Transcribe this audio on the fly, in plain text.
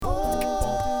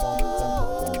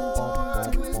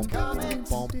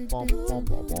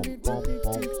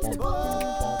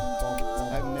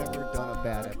never done a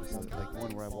bad episode, like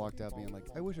one where I walked out being like,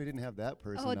 I wish I didn't have that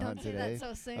person on don't say today. that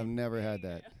so soon. I've never had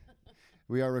that.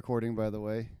 We are recording, by the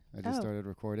way. I just started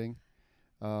recording.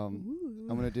 I'm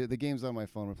going to do the game's on my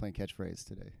phone. We're playing Catchphrase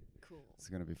today. Cool. It's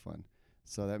going to be fun.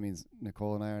 So that means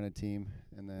Nicole and I are on a team,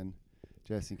 and then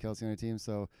Jessie and Kelsey on a team.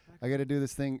 So I got to do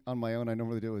this thing on my own. I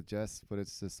normally do it with Jess, but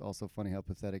it's just also funny how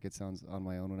pathetic it sounds on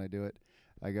my own when I do it.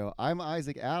 I go, I'm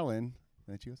Isaac Allen. And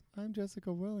then she goes, I'm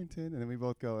Jessica Wellington. And then we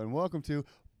both go, and welcome to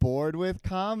Bored with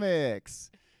Comics.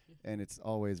 And it's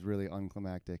always really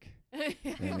unclimactic. And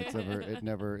it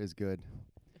never is good.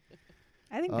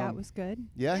 I think that was good.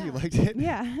 Yeah, you liked it?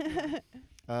 Yeah.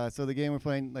 So the game we're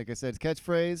playing, like I said, is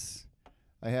Catchphrase.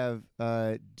 I have,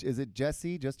 is it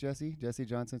Jessie? Just Jessie? Jessie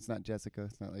Johnson? It's not Jessica.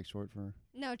 It's not like short for...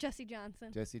 No, Jessie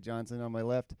Johnson. Jessie Johnson on my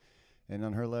left. And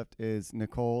on her left is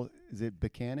Nicole. Is it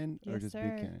Becannon or Yes, just sir.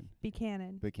 Becannon?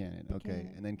 Becannon. Becannon. Okay.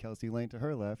 Becannon. And then Kelsey Lane to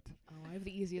her left. Oh, I have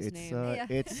the easiest It's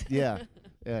name.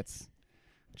 it's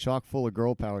chock full of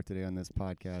girl power today on this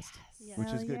podcast, Yes. which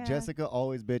is Hell good. yeah. Jessica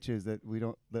always bitches that we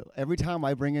don't. That every time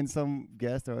I bring in some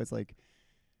guest, they're always like,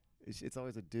 it's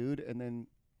always a dude, and then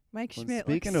Mike Well, Schmidt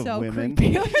speaking looks of so women-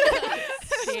 creepy.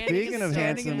 Speaking of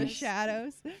standing in the handsome-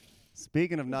 shadows.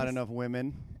 speaking of not Just- enough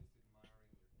women.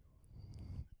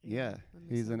 Yeah, that makes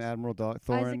he's an sense. Admiral Dog.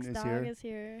 Thorin Isaac's is dog here. is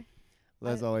here.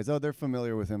 As always. Oh, they're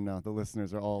familiar with him now. The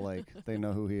listeners are all like, they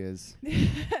know who he is.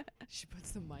 She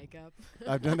puts the mic up.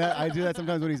 I've done that. I do that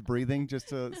sometimes when he's breathing, just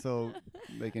so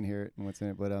they can hear it and what's in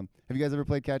it. But have you guys ever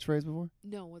played Catchphrase before?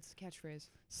 No, what's the catchphrase?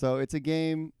 So it's a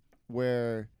game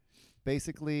where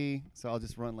basically, so I'll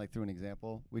just run like through an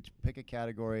example. We pick a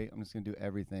category. I'm just gonna do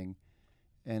everything,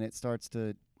 and it starts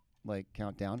to like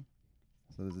count down.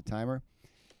 So there's a timer,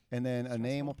 and then a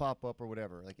name will pop up or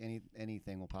whatever, like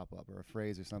anything will pop up or a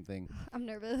phrase or something. I'm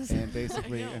nervous. And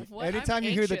basically, I know. and What? anytime I'm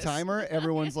you hear the anxious. timer,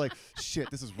 everyone's like, "Shit,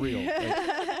 this is real."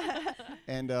 Like,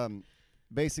 and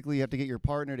basically, you have to get your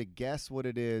partner to guess what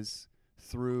it is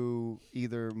through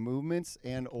either movements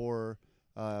and or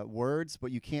words,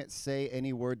 but you can't say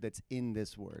any word that's in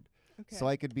this word. Okay. So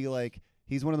I could be like,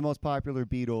 he's one of the most popular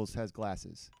Beatles, has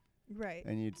glasses. Right.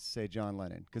 And you'd say John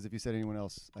Lennon. Because if you said anyone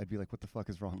else, I'd be like, what the fuck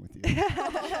is wrong with you?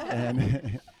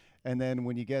 and then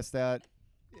when you guess that,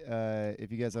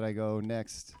 if you guess that, I go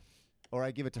next. Or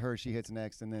I give it to her, she hits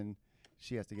next, and then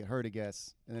she has to get her to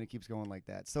guess. And then it keeps going like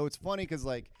that. So it's funny because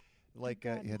God,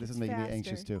 yeah, this it's is making me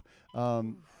anxious faster.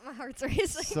 too. My heart's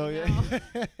racing. So yeah.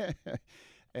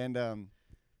 And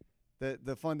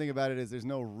the fun thing about it is there's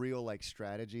no real like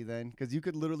strategy then, because you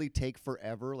could literally take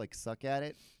forever, like suck at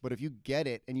it. But if you get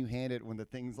it and you hand it when the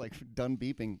thing's like done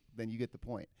beeping, then you get the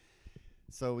point.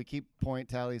 So we keep point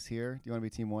tallies here. Do you want to be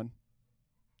team one?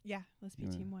 Yeah, let's be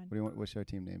team one. What do you want? What should our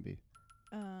team name be?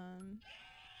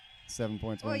 7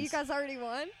 points. Well, you wins. guys already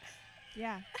won.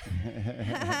 Yeah.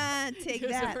 Take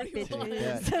Because that, everybody bitches. won.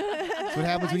 That's what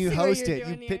happens I when you see what host you're it. You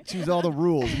doing here. choose all the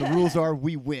rules, and the rules are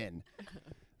we win.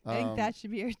 I think that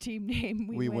should be our team name.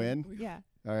 We win? Yeah.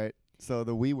 All right. So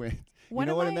the we win. One you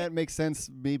know of what? And my- that makes sense.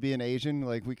 Me being Asian,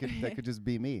 like that could just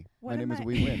be me. One My of name is my-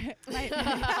 We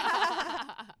Win.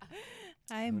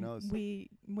 I'm knows? We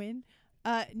Win.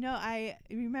 No, I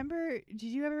remember. Did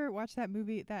you ever watch that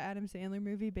movie, that Adam Sandler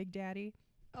movie, Big Daddy?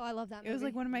 Oh, I love that movie. It was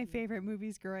like one of my favorite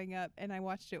movies growing up, and I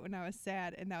watched it when I was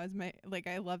sad, and that was my, like,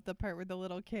 I loved the part where the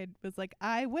little kid was like,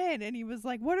 I win, and he was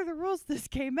like, what are the rules to this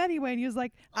game anyway? And he was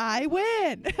like, I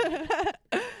win.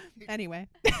 Anyway.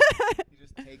 He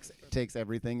just takes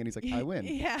everything and he's like, I win.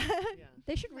 Yeah. Yeah.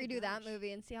 They should redo that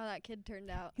movie and see how that kid turned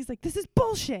out. He's like, this is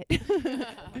bullshit.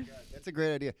 That's a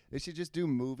great idea. They should just do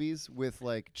movies with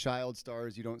like child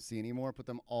stars you don't see anymore. Put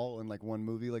them all in like one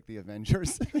movie, like the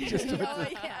Avengers. Just with Oh,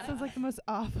 the- yeah. Sounds like the most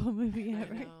awful movie I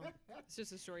ever. know. It's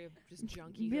just a story of just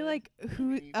junkie. Be like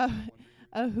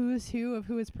a who's who of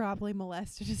who was probably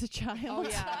molested as a child. Oh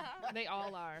yeah, they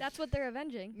all are. That's what they're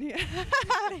avenging. Yeah.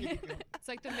 It's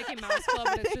like the Mickey Mouse Club,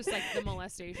 but it's just like the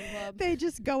molestation club. They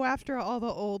just go after all the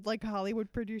old like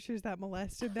Hollywood producers that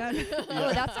molested them.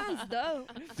 Oh, that sounds dope.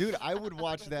 Dude, I would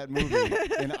watch that movie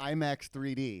in IMAX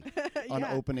 3D on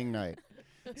Yeah. opening night.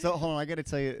 So hold on, I got to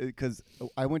tell you, because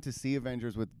I went to see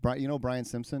Avengers with you know Brian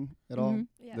Simpson at all, Mhm.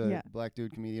 Yeah. the Yeah. black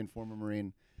dude, comedian, former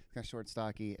Marine, kind of short,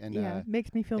 stocky, and Yeah,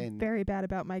 makes me feel and- very bad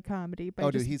about my comedy by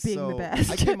oh, just dude, he's being so. the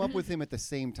best. I came up with him at the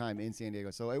same time in San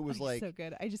Diego, so it was He's like, so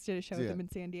good. I just did a show with Yeah. him in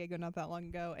San Diego not that long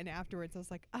ago, and afterwards I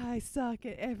was like, I suck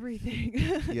at everything.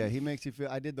 yeah, he makes you feel.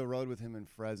 I did the road with him in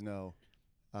Fresno.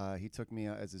 He took me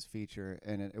as his feature,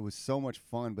 and it was so much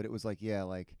fun. But it was like, yeah,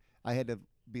 like I had to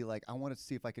be like, I want to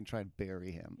see if I can try and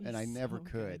bury him, and I He's never so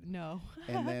could. good. No.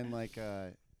 And then like,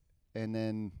 and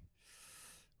then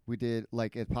we did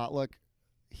like at potluck.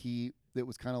 It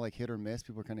was kind of like hit or miss.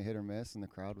 People were kind of hit or miss, and the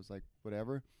crowd was like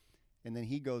whatever. And then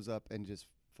he goes up and just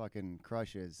fucking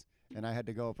crushes. And I had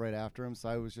to go up right after him, so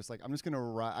I was just like, I'm just gonna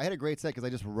ride. I had a great set because I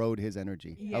just rode his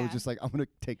energy. I was Yeah. just like, I'm gonna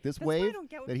take this That's why I wave don't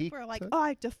get when that he people are like, took. oh, I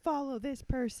have to follow this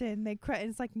person. They crush. And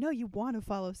it's like, no, you want to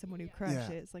follow someone who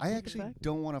crushes. Like, I what the actually fuck?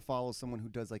 don't want to follow someone who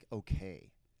does like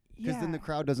okay, because then the Yeah.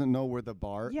 crowd doesn't know where the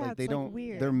bar. Yeah, like they it's, like, don't.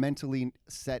 weird. They're mentally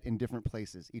set in different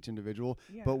places, each individual.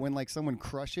 Yeah. But when like someone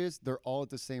crushes, they're all at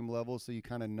the same level, so you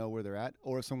kind of know where they're at.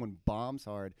 Or if someone bombs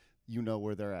hard, you know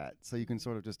where they're at, so you can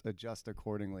sort of just adjust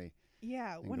accordingly.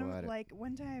 Yeah, and one go of at it. like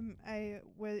one time I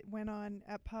went on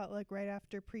at potluck right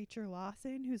after Preacher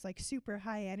Lawson, who's like super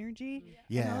high energy.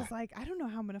 And I was like, I don't know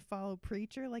how I'm gonna follow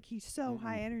Preacher. Like he's so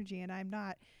high energy, and I'm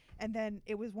not. And then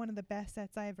it was one of the best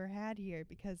sets I ever had here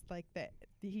because like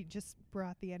he just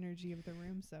brought the energy of the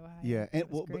room so high. Yeah, and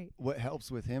it was great. what helps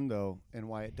with him though, and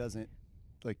why it doesn't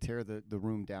like tear the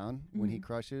room down when he Mhm.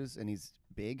 crushes and he's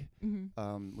big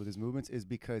Mm-hmm. with his movements is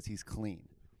because he's clean.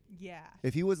 Yeah.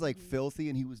 If he was like filthy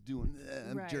and he was doing,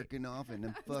 I'm Right. jerking off and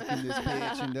I'm fucking this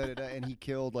bitch and da da da, and he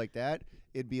killed like that,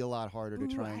 it'd be a lot harder to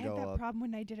try I and had go that up. problem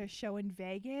when I did a show in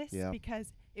Vegas Yeah.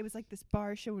 because it was like this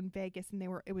bar show in Vegas, and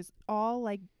it was all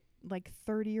like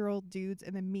 30-year-old dudes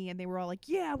and then me, and they were all like,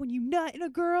 yeah, when you nut in a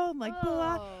girl and like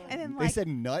blah, Oh. and then They like said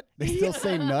nut. They still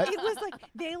say nut. it was like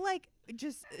they like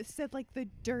just said like the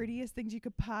dirtiest things you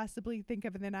could possibly think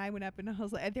of, and then I went up and I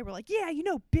was like, and they were like, yeah, you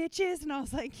know, bitches, and I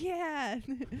was like, yeah,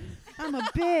 I'm a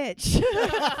bitch.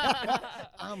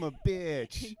 I'm a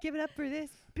bitch. Give it up for this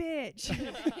bitch.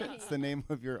 It's the name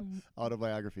of your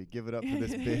autobiography. Give it up for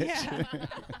this bitch.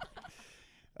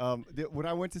 Yeah. When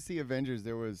I went to see Avengers,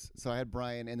 I had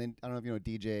Brian, and then I don't know if you know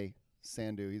DJ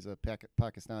Sandhu. He's a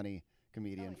Pakistani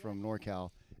comedian from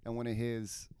NorCal, and one of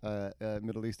his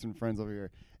Middle Eastern friends over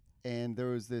here. And there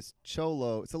was this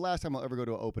cholo. It's the last time I'll ever go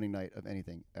to an opening night of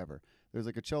anything ever. There's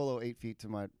like a cholo 8 feet to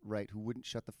my right who wouldn't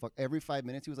shut the fuck. Every 5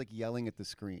 minutes, he was like yelling at the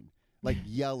screen, like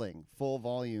yelling full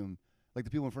volume. Like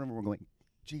the people in front of him were going,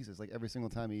 Jesus, like every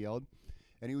single time he yelled.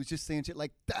 And he was just saying shit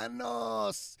like,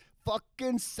 Thanos,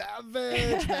 fucking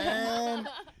savage, man.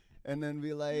 And then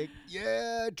be like,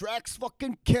 yeah, Drax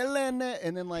fucking killing it.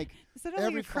 And then like Is that only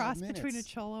every a cross 5 between a minutes.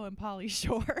 cholo and Pauly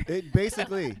Shore? It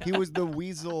basically, he was the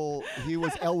weasel. He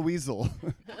was El Weasel.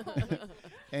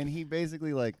 And he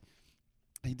basically like,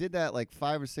 he did that like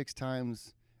 5 or 6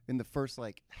 times in the first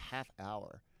like half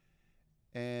hour.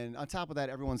 And on top of that,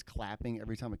 everyone's clapping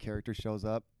every time a character shows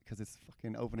up because it's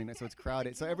fucking opening night, so it's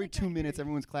crowded. So every 2 minutes,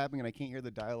 everyone's clapping, and I can't hear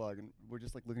the dialogue, and we're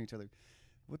just like looking at each other,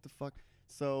 what the fuck?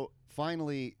 So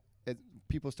finally,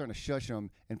 people are starting to shush him,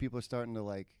 and people are starting to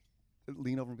like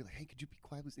lean over and be like, "Hey, could you be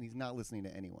quiet, please?" And he's not listening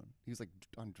to anyone. He was like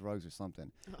on drugs or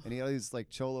something, and he had all these like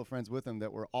cholo friends with him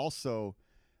that were also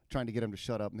trying to get him to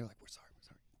shut up, and they're like, "We're sorry,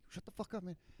 shut the fuck up,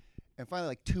 man." And finally,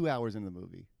 like 2 hours into the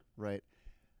movie, right?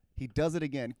 He does it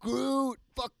again. Groot,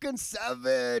 fucking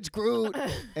savage, Groot.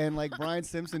 And like Brian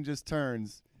Simpson just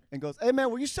turns and goes, "Hey man,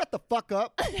 will you shut the fuck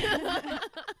up?"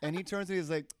 And he turns and he's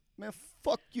like, "Man,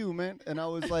 fuck you, man." And I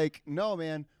was like, "No,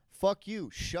 man, fuck you,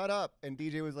 shut up." And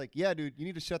DJ was like, "Yeah, dude, you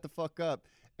need to shut the fuck up."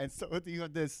 And so you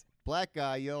have this black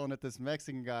guy yelling at this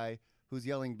Mexican guy who's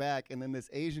yelling back, and then this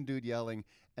Asian dude yelling,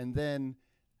 and then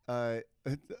a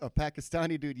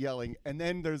Pakistani dude yelling, and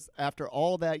then there's, after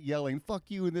all that yelling, fuck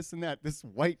you and this and that, this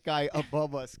white guy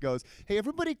above us goes, "Hey,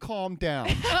 everybody calm down."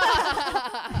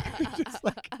 Just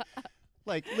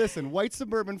like, listen, white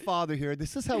suburban father here,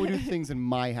 this is how we do things in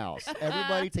my house.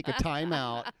 Everybody take a time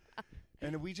out.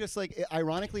 And we just like,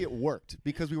 ironically, it worked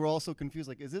because we were all so confused.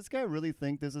 Like, is this guy really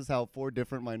think this is how 4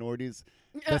 different minorities,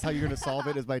 that's how you're going to solve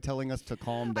it, is by telling us to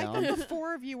calm I down? thought the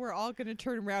 4 of you were all going to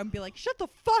turn around and be like, shut the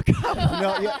fuck up.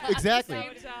 No, yeah, exactly.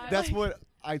 Same time. That's what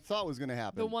I thought was going to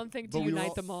happen. The one thing to But we were unite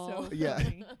all- them all. So Yeah,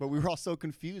 funny. but we were all so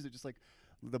confused. It's just like,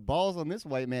 the ball's on this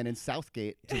white man in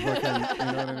Southgate to fucking,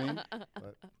 you know what I mean?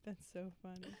 But, That's so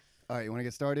funny. all right, you want to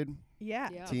get started? Yeah.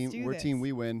 Yeah. let's Team, do we're this. Team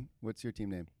We Win. What's your team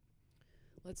name?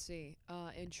 Let's see.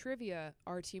 In trivia,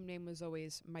 our team name was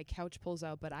always "My Couch Pulls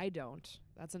Out, but I Don't."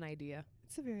 That's an idea.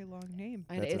 It's a very long name.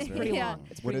 And That's a it's very pretty Yeah. long.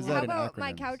 It's What pretty is long. How that in about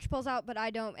my acronyms? couch pulls out, but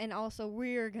I don't, and also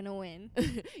we're gonna win.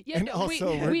 Yeah, And no,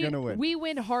 also we're gonna win. We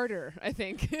win harder, I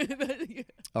think.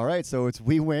 All right, so it's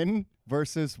We Win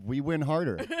versus We Win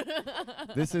Harder.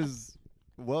 This is,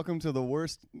 welcome to the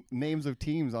worst names of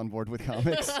teams on Board with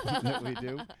Comics that we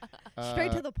do.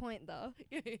 Straight to the point, though.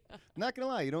 Not gonna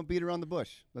lie, you don't beat around the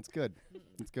bush. That's good.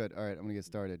 That's good. All right, I'm gonna get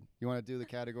started. You want to do the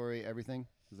category everything?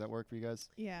 Does that work for you guys?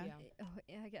 Yeah. Yeah. Oh,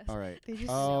 yeah, I guess. All right. They just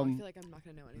No, I feel like I'm not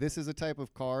gonna know anything. This is a type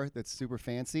of car that's super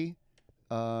fancy.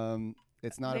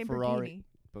 It's not a Ferrari. Lamborghini.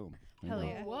 Boom. Hell know.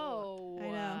 yeah. Whoa. I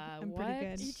know. I'm what? pretty You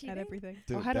good cheating? at everything.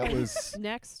 Dude, how do that I- was.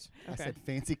 Next. I Okay. said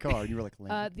fancy car, and you were like,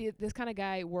 lame. This kind of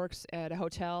guy works at a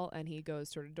hotel, and he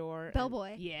goes door to door. and-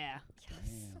 Bellboy. Yeah.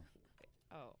 Yes.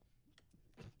 Oh.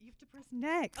 You have to press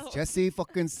next. Oh. Jesse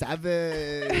fucking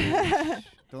Savage.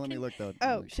 Don't let me look though.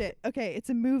 Oh shit. Okay, it's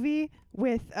a movie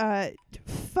with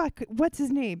what's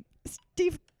his name?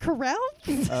 Steve Carell?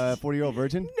 40-year-old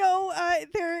virgin. No,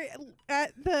 they're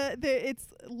at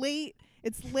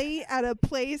it's late at a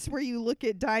place where you look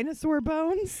at dinosaur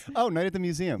bones. Oh, Night at the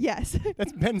Museum. Yes.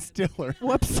 That's Ben Stiller.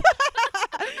 Whoops.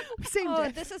 Same Oh,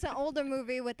 diff. this is an older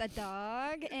movie with a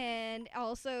dog, and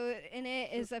also in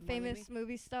it is a My famous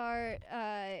movie star.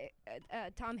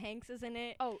 Tom Hanks is in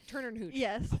it. Oh, Turner and Hooch.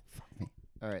 Yes. Fuck me.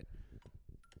 All right.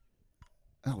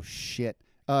 Oh shit.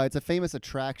 It's a famous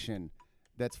attraction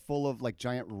that's full of like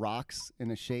giant rocks in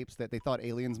the shapes that they thought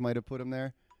aliens might have put them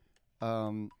there.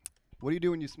 What do you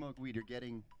do when you smoke weed? You're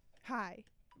getting Hi.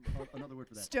 another word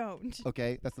for that. Stoned.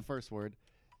 Okay, that's the first word,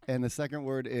 and the second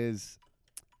word is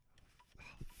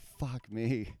fuck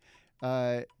me.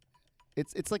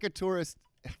 It's like a tourist.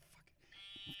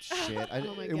 Shit,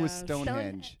 Oh my it was gosh.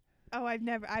 Stonehenge. Oh, I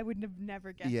would have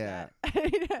never guessed Yeah.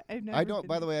 that. I've never I don't. been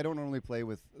By the there. way, I don't normally play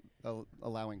with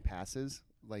allowing passes.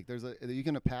 Like, you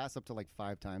can pass up to like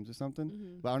 5 times or something.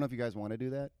 Mhm. But I don't know if you guys want to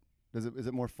do that. Is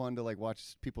it more fun to like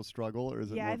watch people struggle, or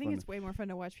is it Yeah, more I think fun? it's way more fun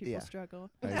to watch people Yeah. struggle.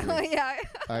 I Oh agree. yeah.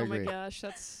 I Oh my agree. gosh,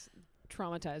 that's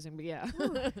traumatizing. But yeah.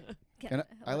 Get And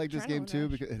I like this game too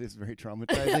adrenaline rush. because it is very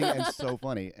traumatizing and so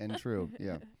funny and true.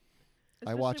 Yeah.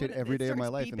 I watch Especially it when every day of my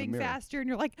starts life in the beeping mirror. faster, and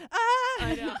you're like, ah!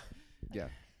 I know. Yeah.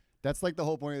 That's like the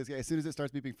whole point of this game. As soon as it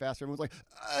starts beeping faster, everyone's like,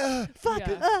 ah, Fuck.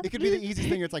 Yeah. It could be the easiest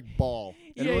thing. It's like ball.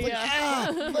 And Yeah, everyone's yeah.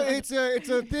 like, ah, it's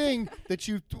a thing that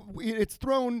it's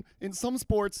thrown in some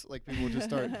sports. Like people just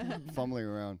start fumbling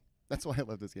around. That's why I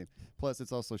love this game. Plus,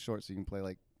 it's also short, so you can play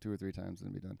like 2 or 3 times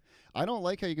and be done. I don't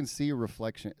like how you can see your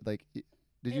reflection. Like, did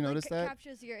you It, notice that?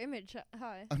 Captures your image.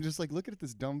 Hi. I'm just like, look at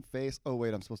this dumb face. Oh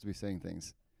wait, I'm supposed to be saying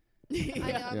things. I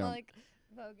know. I'm Yeah. like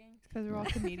voguing. Because we're all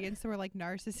comedians, so we're like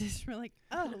narcissists. We're like,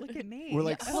 oh, look at me. We're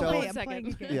like oh, self- wait, I'm Second. playing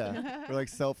again. Yeah, we're like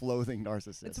self-loathing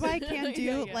narcissists. That's why I can't do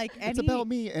Yeah, yeah. like it's any about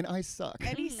me and I suck.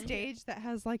 any stage that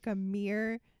has like a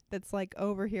mirror that's like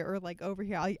over here or like over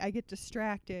here. I get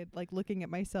distracted like looking at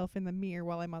myself in the mirror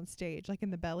while I'm on stage, like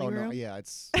in the belly Oh room. no, yeah,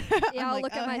 it's. Yeah, I'll like,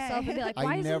 look at oh, myself and be hey. like,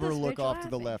 why I isn't never this look bitch off to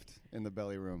the laughing? left in the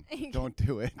belly room. Don't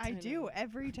do it. I I do know.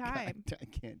 every time. I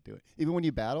can't do it. Even when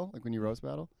you battle, like when you roast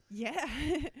battle. Yeah.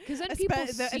 Because then people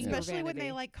see your especially when they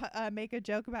vanity. like make a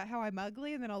joke about how I'm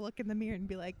ugly, and then I'll look in the mirror and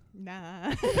be like,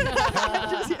 nah.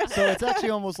 So it's actually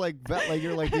almost like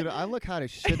you're like, dude, I look hot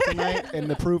as shit tonight, and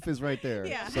the proof is right there.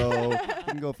 Yeah. So you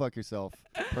can go fuck yourself,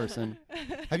 person.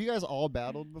 Have you guys all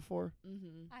battled before?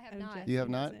 Mm-hmm. I have Oh, not. Jesse You have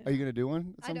not. hasn't. Are you gonna do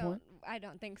one at I some don't. point? I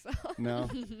don't think so. No.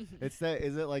 It's that.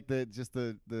 Is it like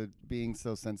the being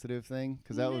so sensitive thing?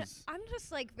 Because that No, was. I'm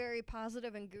just like very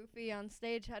positive and goofy on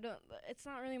stage. I don't. It's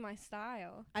not really my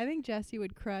style. I think Jessie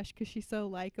would crush because she's so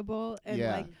likable, and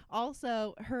Yeah. like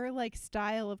also her like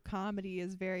style of comedy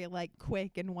is very like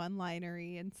quick and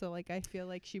one-linery, and so like I feel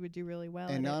like she would do really well.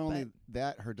 And at not it, only but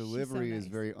that, her she's so delivery is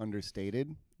nice. very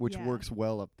understated, which Yeah. works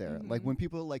well up there. Like Mhm. when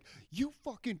people are like, "You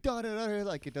fucking da da da,"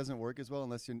 like it doesn't work as well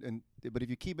unless you. But if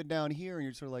you keep it down here and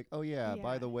you're sort of like, "Oh yeah,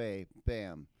 by Yeah. the way,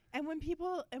 bam." and when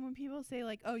people say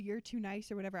like, oh, you're too nice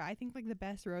or whatever, I think like the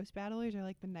best roast battlers are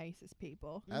like the nicest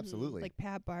people. Absolutely. Like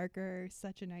Pat Barker,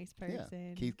 such a nice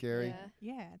person. Keith Carey.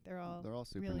 Yeah, Yeah, they're all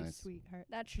Super really nice. sweetheart.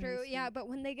 that's really true. Yeah, sweet. but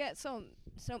when they get so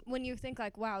when you think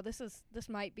like, wow, this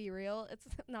might be real, it's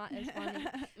not as funny.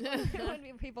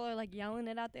 When people are like yelling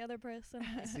it at the other person.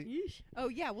 See- Oh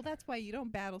yeah, well that's why you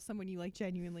don't battle someone you like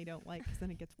genuinely don't like, 'cause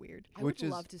then it gets weird. I Which would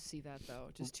is- love to see that though.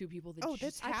 Just two people that Oh,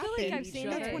 just that's I feel happened. like I've each seen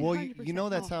other. it. Well, you know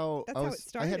that's 100%. how That's I how was.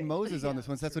 it I had started. Moses on Yeah, this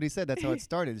one. So that's true. what he said. That's how it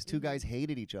started. Is 2 Mhm. guys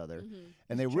hated each other, Mhm.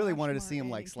 and they Josh really wanted to see him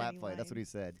Martin like and slap Kenny fight. That's what he Lyon.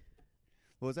 said.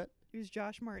 What was that? It was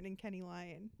Josh Martin and Kenny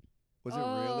Lyon. Was oh,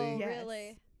 it really? Yes.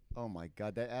 Really? Oh my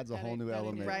God, that adds a That whole I- new that I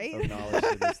element did. Right? of knowledge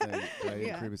to this thing that I didn't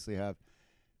Yeah. previously have.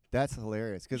 That's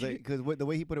hilarious because the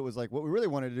way he put it was like what we really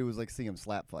wanted to do was like see him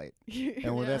slap fight,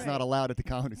 and well, Yeah. that's not allowed at the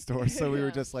comedy store. So we were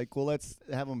Yeah. just like, well, let's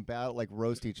have them battle, like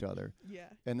roast each other. Yeah.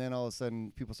 And then all of a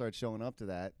sudden, people started showing up to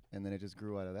that, and then it just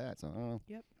grew out of that. So I don't know.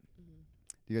 Mhm.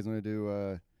 Do you guys want to do?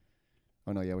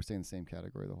 Oh no, yeah, we're staying in the same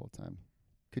category the whole time.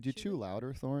 Could you Should chew we?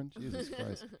 louder, Thorn? Jesus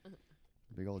Christ,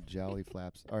 big old jowly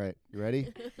flaps. All right, you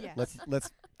ready? Yes. Let's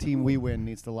team we win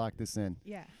needs to lock this in.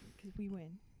 Yeah, 'cause we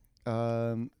win.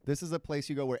 This is a place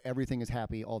you go where everything is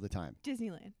happy all the time.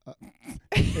 Disneyland.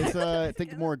 It's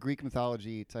think more Greek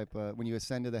mythology type. When you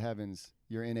ascend to the heavens,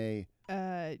 you're in the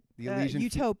Elysian.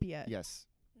 Utopia. Yes.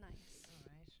 Nice.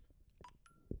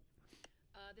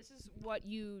 This is what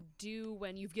you do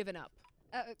when you've given up.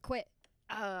 Quit.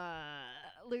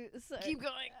 Lose. Keep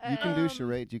going. You can do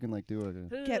charades. You can like do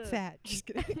it. Get fat. Just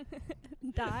kidding.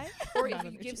 Die. Or if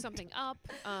you give something up,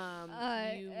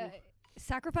 you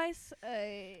Sacrifice.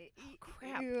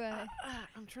 crap. You,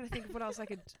 I'm trying to think of what else I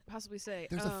could possibly say.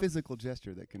 There's a physical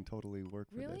gesture that can totally work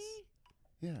for Really? this.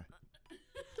 Yeah.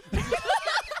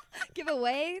 give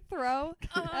away. Throw.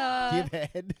 Give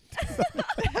head.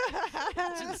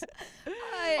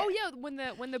 Oh yeah,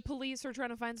 when the police are trying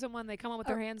to find someone, they come up with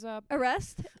their hands up.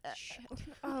 Arrest. Shit.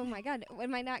 Oh my God.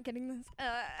 Am I not getting this?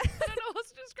 I don't know how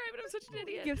to describe it. I'm such an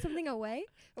idiot. Give something away.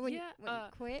 Or when Yeah, you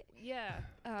quit. Yeah.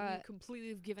 When you completely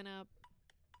have given up.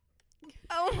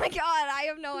 Oh my God. I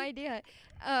have no idea.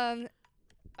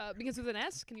 Begins with an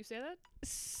S. Can you say that?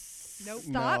 Nope.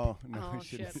 No, Stop. no, Oh I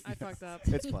shouldn't. shit! I fucked up.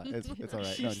 It's fine. It's all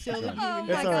right. No, just still keep going. Oh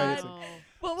It's my all right. God. Oh.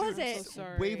 What was I'm it? so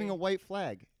sorry. Waving a white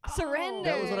flag. Surrender.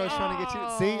 That was what I was trying to get you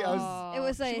to- see, I was- It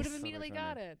was She like- would have So immediately much on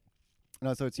got there. it.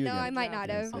 No, so it's you No, again. I might not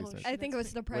Yeah, have. say Oh, so. shit. I think it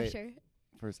was the pressure.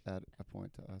 First, add a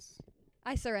point to us.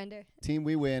 I surrender. Team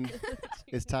We Win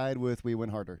is tied with We Win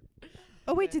Harder.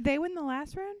 Oh wait, did they win the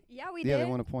last round? Yeah, we Yeah, did. they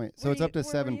won a point. So Were it's up you- to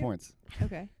where 7 were you? points.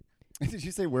 Okay. Did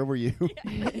you say where were you?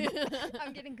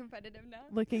 I'm getting competitive now.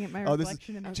 Looking at my Oh, this is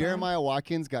reflection in the phone. Jeremiah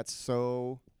Watkins got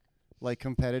so like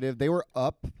competitive. They were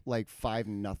up like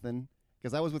 5-0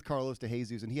 because I was with Carlos de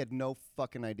Jesus and he had no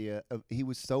fucking idea. He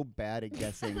was so bad at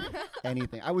guessing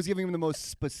anything. I was giving him the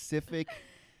most specific,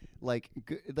 like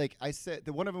I said,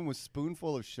 the one of them was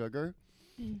spoonful of sugar.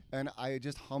 And I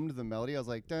just hummed the melody. I was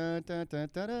like, da da da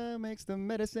da da, makes the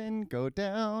medicine go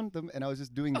down. And I was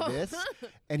just doing this,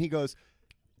 and he goes,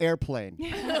 airplane.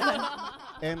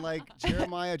 And like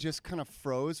Jeremiah just kind of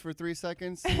froze for 3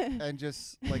 seconds and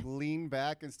just like leaned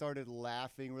back and started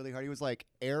laughing really hard. He was like,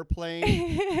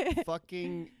 airplane,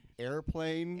 fucking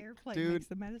airplane, Airplane dude. makes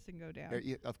the medicine go down.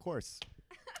 Yeah, of course.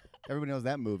 Everybody knows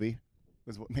that movie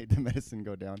was what made the medicine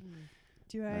go down.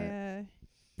 Do Alright. I?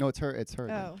 No, it's her. It's her.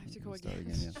 again. Oh. I have to go We'll start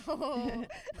again. again, yeah. Oh.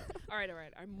 All right.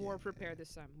 I'm more prepared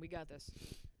this time. We got this.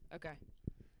 Okay.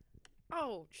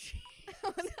 Oh, jeez.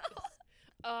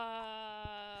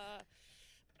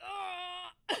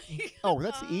 Oh,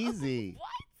 that's easy. What?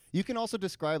 You can also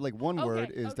describe like one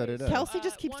word is da da da. Kelsey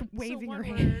just keeps waving her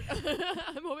hand.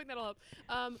 I'm hoping that'll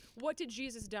help. What did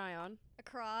Jesus die on? A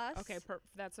cross. Okay,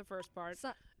 that's the first part.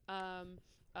 So-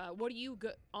 What do you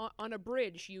go on a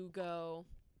bridge? You go.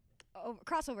 Oh,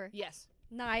 crossover. Yes.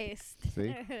 Nice.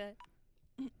 See?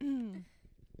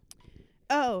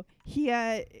 Oh, he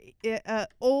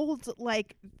old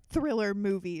like thriller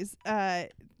movies.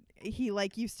 He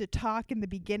like used to talk in the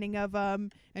beginning of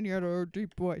and he had a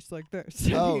deep voice like this.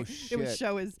 Oh, It would shit.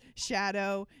 show his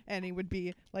shadow, and he would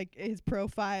be like his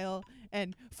profile.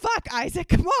 And fuck, Isaac,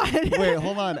 come on. Wait,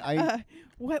 hold on.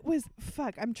 What was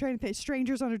fuck? I'm trying to think.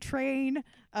 Strangers on a Train.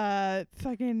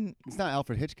 Fucking. It's not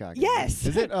Alfred Hitchcock. Yes.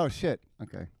 Is it? Oh shit.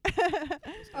 Okay.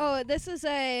 Oh, this is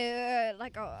a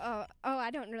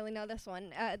I don't really know this one.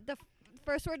 The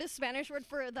first word is Spanish word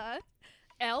for the,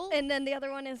 L. and then the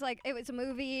other one is like it was a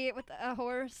movie with a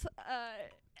horse.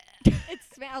 It's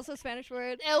also a Spanish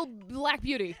word. L. Black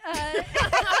Beauty.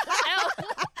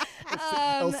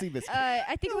 LC biscuit.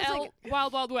 I think it was L. like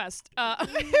Wild Wild West. no.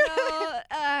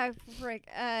 Frick.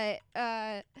 I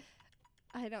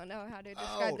don't know how to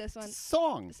describe this one.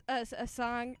 Song. A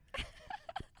song.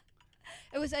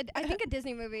 It was I think a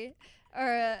Disney movie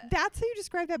or. That's how you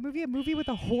describe that movie? A movie with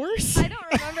a horse? I don't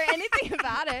remember anything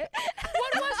about it.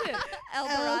 What was it? El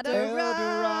Dorado. El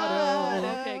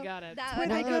Dorado. Okay, got it. That When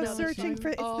one I I go don't know. searching for,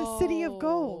 it's the city of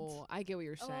gold. Oh, I get what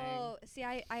you're saying. Oh, see,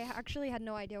 I actually had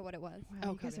no idea what it was. Wow,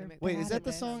 Oh, you guys God, are that Wait, bad is that at the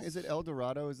this. song? Is it El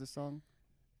Dorado? Is the song,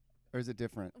 or is it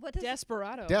different? What does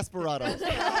Desperado. Desperado.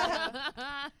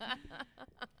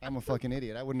 I'm a fucking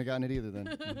idiot. I wouldn't have gotten it either then.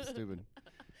 I'm stupid.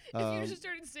 If you just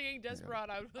started singing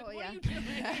Desperado, I would be like, Oh, what yeah. are you doing?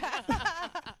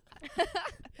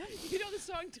 You know the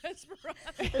song Desperado?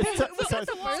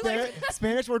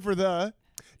 Spanish word for the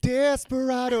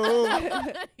Desperado.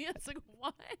 Yeah, it's like,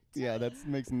 what? Yeah, that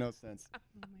makes no sense. Oh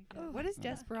my God. What does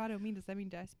desperado mean? Does that mean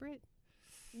desperate?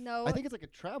 No. I think it's like a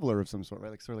traveler of some sort, right?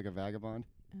 Like sort of like a vagabond.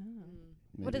 Oh.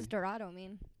 What does maybe. Dorado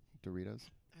mean? Doritos?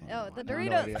 Oh, the I have no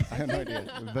Doritos. idea. I have no idea.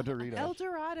 The Doritos. El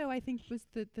Dorado, I think, was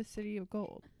the city of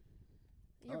gold.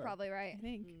 You're Alright. probably I right.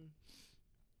 think.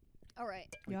 All right.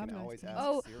 we Yeah, can I'm always nice. ask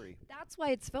Oh. Siri. That's why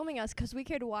it's filming us, because we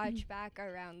could watch back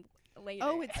around later.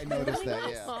 Oh, it's I noticed that,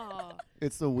 filming yeah. us? Aw.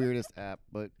 It's the weirdest app,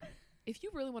 but If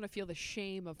you really want to feel the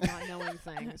shame of not knowing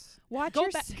things, Watch go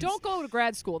yourself. don't go to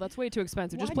grad school. That's way too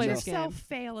expensive. Just Watch play this game. yourself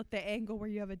fail at the angle where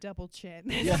you have a double chin.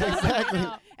 yeah, exactly.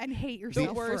 And hate The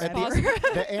yourself worst At forever.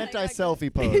 the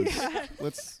anti-selfie pose. Yeah.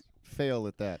 Let's fail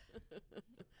at that.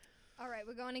 All right,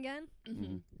 we're going again.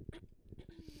 Mhm.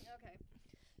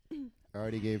 Okay. I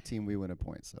already gave Team We Win a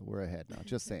point, so we're ahead now.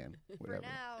 Just saying. Whatever. For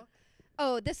now.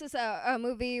 Oh, this is a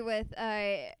movie with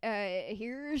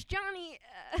here's Johnny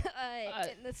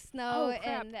in the snow oh,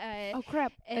 crap. and Oh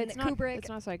crap! and It's Kubrick. It's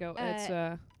not Psycho.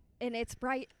 And it's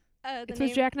bright. It's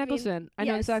with Jack Nicholson. I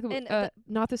know yes, exactly. and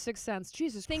Not The Sixth Sense.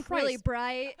 Jesus think Christ! really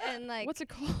bright and like What's it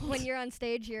called? when you're on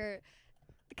stage,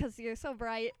 because you're so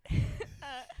bright.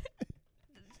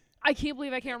 I can't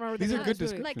believe I can't remember. These the are name good of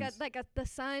this movie. descriptions. the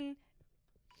sun.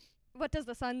 What does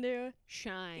the sun do?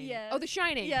 Shine. Yes. Oh, The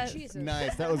Shining. Yes. Jesus.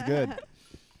 Nice. That was good. I'm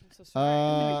so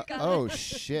sorry. Oh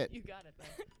shit. You got it though.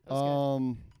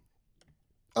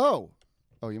 That was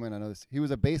Oh, you might not know this. He was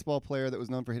a baseball player that was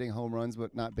known for hitting home runs,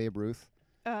 but not Babe Ruth.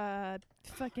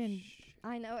 Fucking.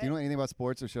 I know Do you know anything about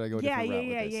sports, or should I go a different route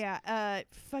with this?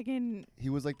 Fucking. He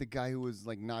was like the guy who was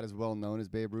like not as well known as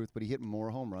Babe Ruth, but he hit more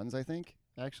home runs, I think,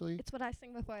 actually. It's what I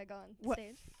sing before I go on What?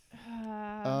 stage.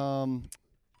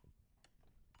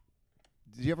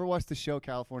 Did you ever watch the show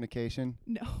Californication?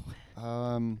 No.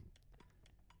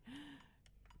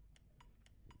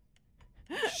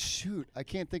 Shoot, I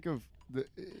can't think of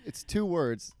it's 2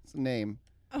 words. It's a name.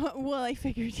 Well, I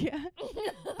figured, yeah.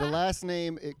 The last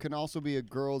name, it can also be a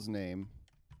girl's name.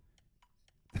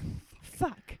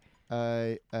 Fuck.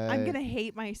 I'm gonna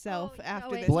hate myself Oh, after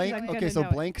no, wait. this. 'cause Blank. I'm Okay, gonna so know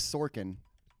it. Blank Sorkin.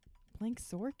 Blank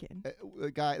Sorkin.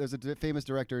 A guy. There's a famous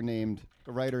director named,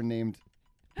 a writer named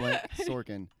Blank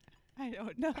Sorkin. I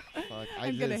don't know. Fuck,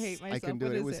 I'm gonna hate myself. I can do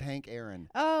What it. It is was it? Hank Aaron.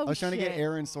 Oh, I was trying to get shit.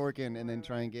 Aaron Sorkin and then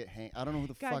try and get Hank. I don't know who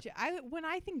the fuck. Gotcha. When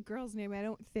I think girl's name, I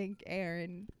don't think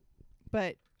Aaron.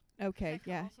 But okay, That could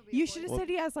yeah. also be a You boy. should have Well- said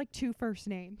he has like 2 first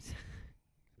names.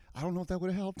 I don't know if that would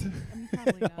have helped.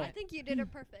 Probably I not. think you did it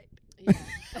perfect.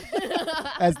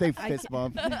 As they I fist ca-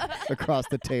 bump across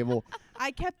the table.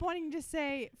 I kept wanting to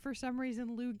say for some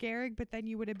reason Lou Gehrig, but then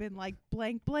you would have been like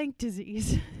blank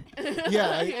disease.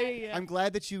 Yeah, yeah. I'm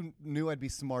glad that you knew I'd be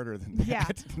smarter than that. Yeah.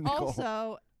 Nicole.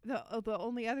 Also, the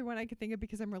only other one I could think of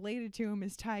because I'm related to him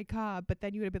is Ty Cobb, but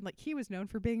then you would have been like he was known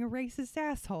for being a racist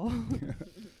asshole.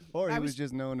 Or he I was was-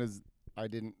 just known as I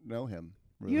didn't know him.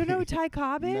 Really. You know who Ty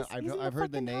Cobb No, is? I've He's he- in I've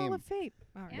heard the fucking Hall name. of Fame.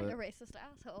 All right. And a But- racist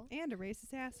asshole, And a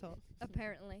racist asshole.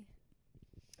 apparently.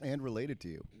 And related to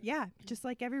you. Yeah, just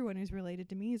like everyone who's related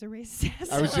to me is a racist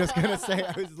asshole. I was just gonna say.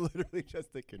 I was literally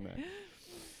just thinking that.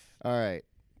 All right,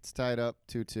 it's tied up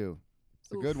 2-2.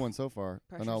 It's a good Oof. one so far. And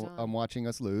Pressure's on. I'm watching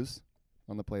us lose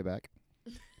on the playback.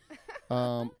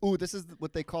 This is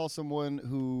what they call someone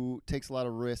who takes a lot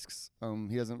of risks.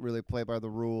 He doesn't really play by the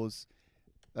rules.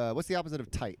 What's the opposite of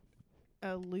tight?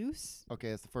 Loose. Okay,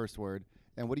 that's the first word.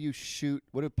 And what do you shoot?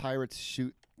 What do pirates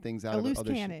shoot things out A of? loose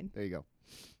other cannon. There you go.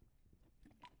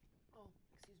 Oh,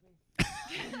 excuse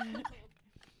me.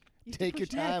 You Take your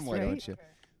push time, next, why right? don't you?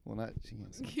 Well, not. She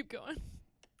can't see. Keep going.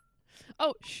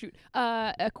 Oh shoot.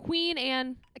 A queen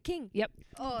and A king. Yep.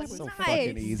 Oh, That was So nice.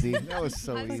 fucking easy. That was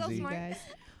so I'm so easy. smart. Guys.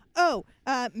 Oh,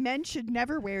 men should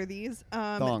never wear these.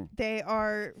 Thong. They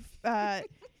are.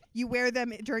 You wear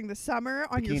them during the summer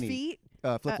on your Bikini. feet.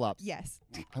 Flip flops. Yes.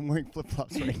 I'm wearing flip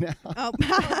flops right now. Oh.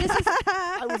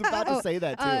 I was about to say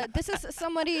that too. This is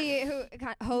somebody who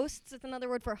hosts. It's another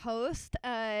word for host.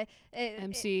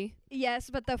 MC. Yes,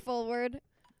 but the full word.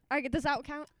 Does that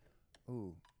count?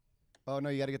 Ooh. Oh no,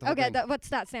 you got to get the whole Okay, thing. what's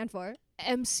that stand for?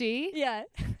 MC. Yeah.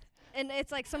 And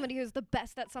it's like somebody who's the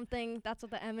best at something. That's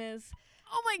what the M is.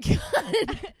 Oh my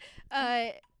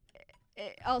god.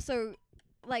 Also,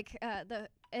 like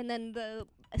and then the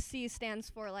C stands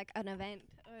for like an event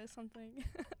or something,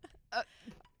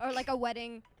 or like a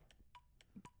wedding.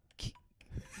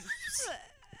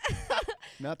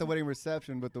 Not the wedding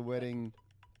reception, but the wedding.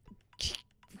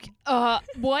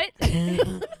 What?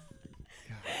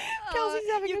 Kelsey's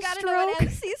having you a gotta know what stroke.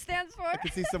 MC stands for. I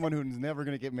could see someone who's never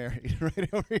gonna get married right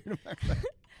over here. To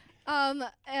my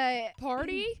left.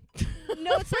 Party?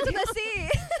 No, it starts with a C.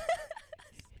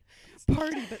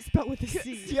 Party, but spelled with a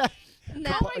C. Yeah.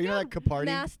 Ma- You know that Capardi?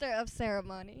 Master of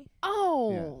ceremony.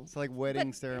 Oh. Yeah. It's like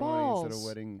wedding ceremony instead of balls.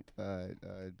 wedding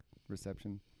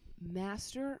reception.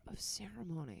 Master of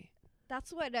ceremony.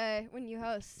 That's what when you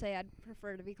host say. I'd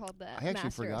prefer to be called the I actually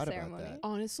master forgot of about ceremony. that.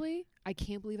 Honestly, I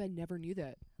can't believe I never knew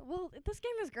that. Well, this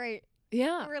game is great.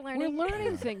 Yeah. We're learning.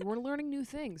 We're learning new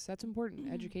things. That's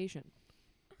important. Education.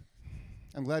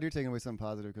 I'm glad you're taking away something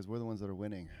positive because we're the ones that are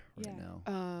winning right Yeah.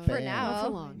 now. For Bam. now. Not for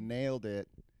long. Nailed it.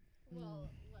 Well,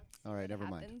 let's All right, see never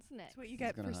what mind. happens next. That's what you He's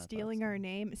get gonna for high-five stealing someone. our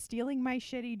name, stealing my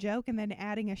shitty joke, and then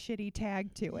adding a shitty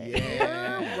tag to it.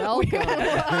 Yeah.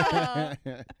 Welcome.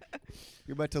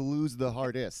 You're about to lose the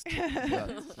hardest. Yeah.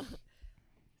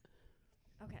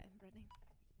 Okay, ready.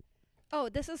 Oh,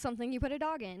 this is something you put a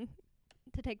dog in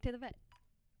to take to the vet.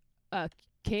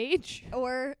 Cage?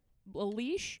 Or A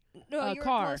leash? no, A you're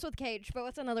car. close with cage, but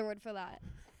what's another word for that?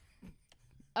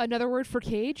 Another word for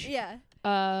cage? Yeah.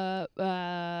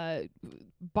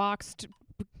 Boxed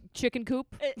chicken coop?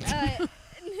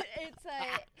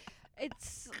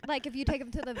 It's like if you take them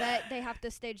to the vet, they have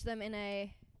to stage them in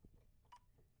a.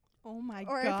 Oh my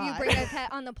Or god. if you bring a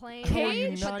pet on the plane,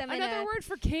 Cage? you put them in Another a. word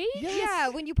for cage? Yeah,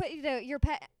 when you put your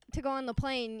pet to go on the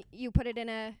plane, you put it in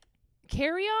a.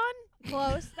 Carry-on?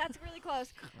 Close. That's really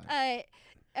close.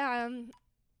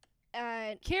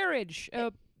 Carriage.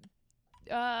 Got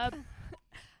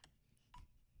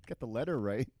the letter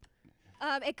right.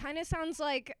 It kind of sounds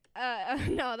like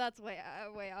no, that's way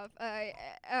off.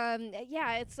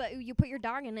 Yeah, it's you put your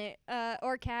dog in it,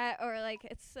 or cat, or like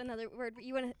it's another word.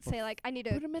 You want to say like I need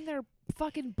Put to. them in their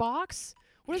fucking box?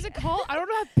 What is it called? I don't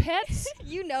have pets.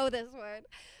 You know this word.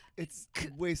 It's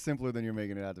way simpler than you're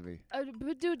making it out to be.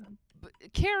 But dude,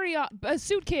 carry on a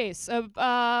suitcase,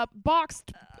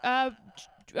 boxed,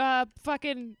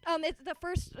 fucking. It's the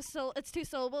first it's 2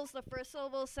 syllables. The first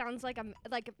syllable sounds like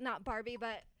not Barbie,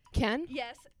 but Ken?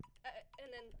 yes.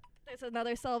 And then there's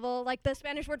another syllable, like the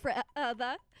Spanish word for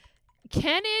the.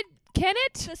 Kennett?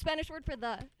 The Spanish word for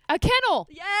the. A kennel.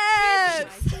 Yes.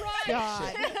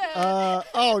 God.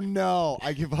 Oh no,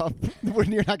 I give up.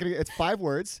 When you're not gonna. It's 5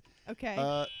 words.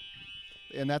 Okay.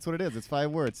 And that's what it is. It's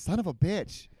 5 words. Son of a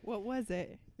bitch. What was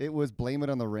it? It was Blame It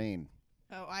on the Rain.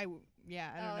 Oh, I don't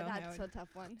know. That's a tough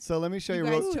one. So let me show you.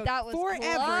 You guys real took that was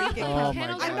forever to get Oh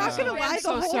Kennel. my I'm God. not gonna lie. I'm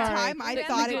so The whole sorry. time I Yeah,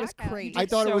 thought we it was did. crazy. I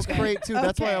thought it so was good. crate too.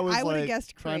 That's why Okay, I was I would've like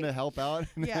guessed trying to crate. help out.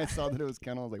 And then I Yeah. saw that it was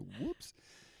Kennel. I was like, whoops.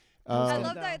 I Um,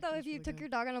 love that though. That's If you really took good. your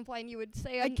dog on a plane, you would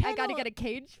say, A "I got to kennel- get a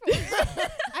cage." For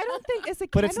it." I don't think is a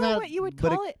But it's kennel not- what you would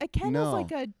but a- call it. A kennel's no.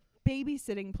 like a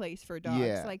babysitting place for dogs.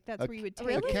 Yeah. Like that's A- where you would take.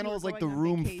 Really? if A you kennel were is like the going on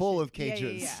room vacation. full of Yeah, yeah,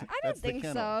 cages. yeah. I That's don't the think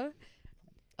kennel. so.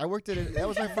 I worked at it. That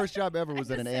was my first job ever. Was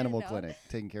I at an just said animal no. clinic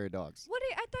taking care of dogs.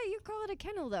 I thought you call it a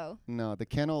kennel though. No, the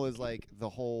kennel is like the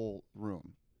whole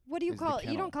room. What do you Is the call it? You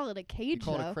kennel. don't call it a You cage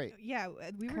call it though. a crate. Yeah,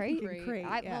 we were Crate? thinking crate.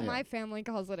 Well, yeah. my family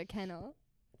calls it a kennel.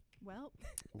 Well,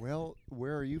 Well,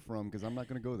 where are you from? Because I'm not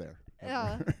going to go there.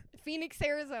 Phoenix,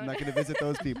 Arizona. I'm not going to visit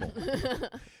those people.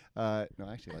 No,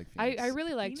 I actually like I Phoenix.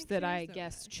 really liked Phoenix, that I Arizona.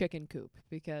 guessed chicken coop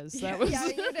because Yeah. that was Yeah,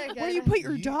 you did good. where you put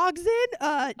your You- dogs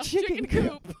in? Chicken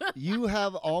coop. You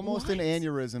have almost an What?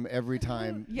 aneurysm every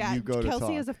time Yeah, you go to Kelsey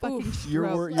talk. has a fucking You're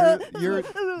stroke.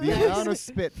 the amount of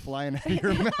spit flying out of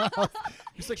your mouth.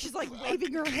 She's like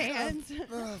waving her hands.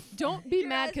 Don't be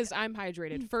mad because I'm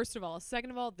hydrated. First of all. Second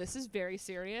of all, this is very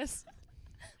serious.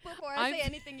 Before I I'm- say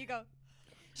anything, you go.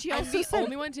 She I'm also the said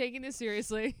only one taking this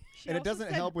seriously. she And it also doesn't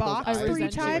said help with those box eyes 3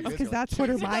 and times shit. because that's what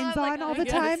her Yeah, mind's like, on all I the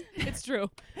guess. time. It's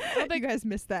true. You guys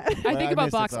missed that. I Well, think I about missed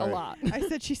it, box a sorry. lot. I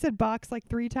said she said box like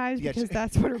 3 times Yeah, because she-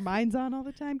 that's what her mind's on all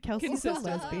the time. Kelsey's a Consistent.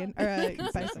 lesbian or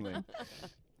Consistently.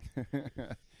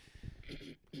 bisexual.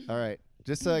 All right.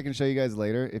 Just so I can show you guys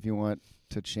later if you want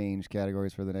to change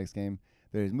categories for the next game.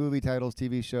 There's movie titles,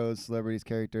 TV shows, celebrities,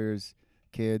 characters,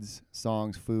 kids,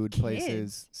 songs, food,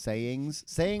 places, sayings.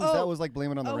 Sayings, that Oh. was like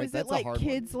Blame It on the Oh, Rain. is That's it like a hard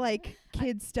kids like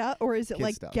kid stuff or is it Kid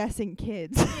like stuff. guessing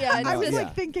kids? Yeah, I No, was yeah.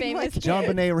 like thinking Famous like John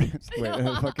Benet Ramsey. Wait,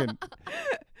 fucking.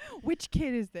 which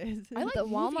kid is this? I like the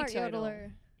movie Walmart title.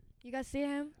 yodeler. You guys see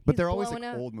him? But He's they're always blowing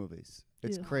like up. old movies.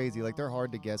 It's Ew. crazy. Like they're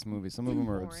hard to guess movies. Some of them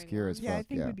are Boring obscure as ones. yeah, I fuck.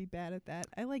 think Yeah. we'd be bad at that.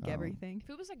 I like everything. If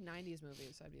it was like 90s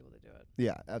movies, I'd be able to do it.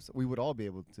 Yeah, absolutely. We would all be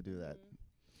able to do that.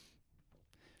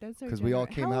 That's our 'Cause we all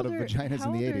gener- came How out of old are- vaginas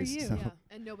how in the old are 80s, you? so- Yeah.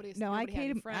 And nobody's No, I nobody had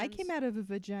any came. I friends. came out of a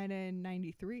vagina in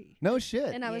 '93. No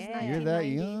shit. And I was Yeah. 1990. You're that I'm a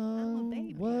young?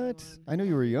 baby. What? Everyone. I knew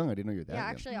you were young. I didn't know you were that Yeah, young.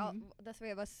 actually, Mhm. the 3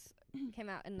 of us came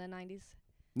out in the 90s.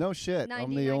 No shit.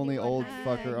 I'm 90, the only 91. old Ah,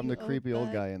 fucker. I'm you the old creepy old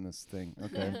butt. guy in this thing.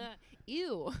 Okay.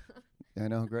 Ew. I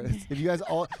know, great. If you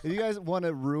guys want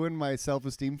to ruin my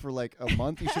self-esteem for like a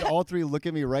month, you should all 3 look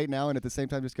at me right now and at the same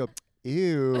time just go,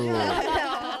 ew.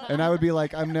 And I would be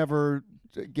like, I'm never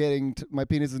getting, my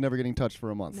penis is never getting touched for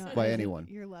a month No, by Izzy, anyone.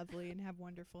 You're lovely and have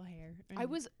wonderful hair. I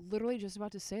and- was literally just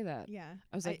about to say that. Yeah.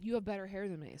 I was like, you have better hair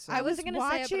than me. So I was wasn't gonna say it,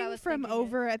 but I watching was from thinking it.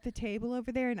 over at the table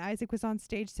over there, and Isaac was on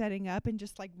stage setting up and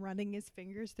just like running his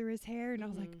fingers through his hair, and I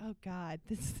was like, Mhm. "Oh God,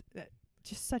 this is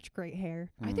just such great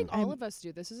hair." I think Mm. all I'm- of us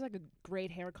do. This is like a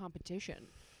great hair competition.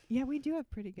 Yeah, we do have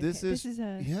pretty good. This hair. is- This is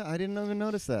a Yeah, I didn't even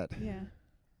notice that. yeah.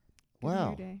 good Wow.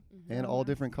 hair day. And all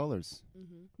different colors.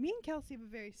 Mm-hmm. Me and Kelsey have a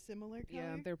very similar color.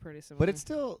 Yeah, they're pretty similar. But it's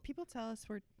still, People tell us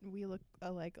we look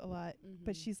alike a lot,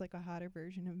 but Mhm. she's like a hotter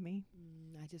version of me.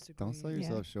 I disagree. don't sell Yeah.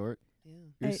 yourself short. Yeah.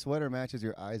 Your I- sweater matches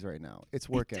your eyes right now. It's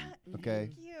working. Okay.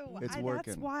 Thank you. It's That's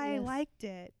working. why I Yes. liked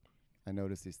it. I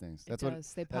notice these things. It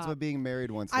does. They That's pop. what being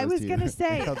married once I does was to you. gonna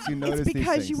say, It helps you it's notice these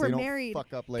because things you so were don't married.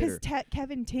 fuck up later. Because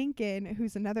Kevin Tinkin,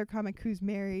 who's another comic who's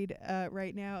married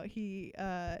right now, he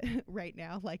right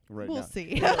now, like Right we'll now.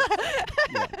 see.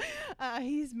 Yeah.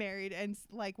 He's married, and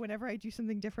like whenever I do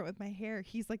something different with my hair,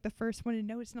 he's like the first one to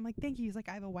notice, and I'm like, thank you. He's like,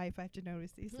 I have a wife, I have to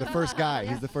notice these. The things. first guy. Yeah.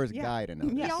 He's the first Yeah. guy to know.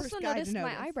 Yeah. He this. also First guy to noticed my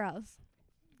notice. eyebrows.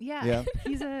 Yeah.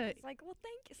 He's a It's like, well,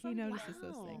 thank you. he notices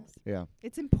those Wow. things. Yeah.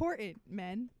 It's important,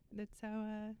 men. That's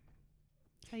how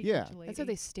you Yeah. catch a That's how lady.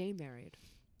 they stay married.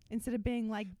 Instead of being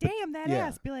like, damn that yeah.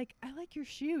 ass, be like, I like your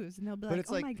shoes, and they'll be But like, it's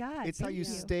oh like, my god. It's how thank you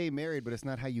stay married, but it's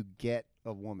not how you get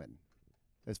a woman.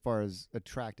 As far as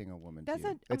attracting a woman That's to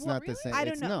you. not- It's well, not the really? same. I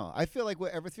don't It's know. No. I feel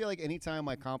like anytime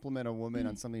I compliment a woman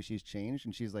on something she's changed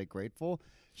and she's like grateful,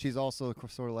 she's also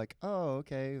sort of like, oh,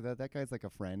 okay, that guy's like a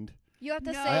friend. You have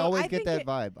to No. say. I always I get think that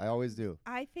vibe. I always do.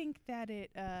 I think that it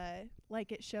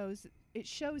like it shows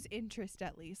interest,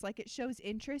 at least like it shows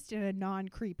interest in a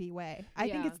non-creepy way. I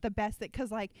think Yeah. it's the best that,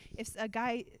 because like if a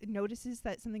guy notices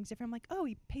that something's different, I'm like, oh,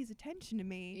 he pays attention to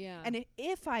me. Yeah. And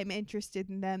if I'm interested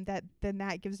in them, then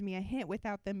that gives me a hint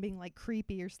without them being like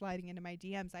creepy or sliding into my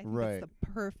DMs. I think Right. it's the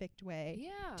perfect way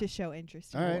Yeah. to show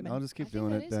interest in All a right, woman. I'll just keep I think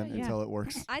doing that it is how then you- until it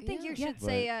works. I think you Yeah. should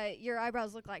say your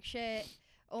eyebrows look like shit,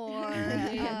 or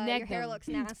Yeah, neg your hair them. looks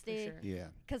For nasty. sure. Yeah.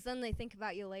 Because then they think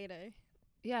about you later.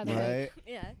 Yeah. they're Right.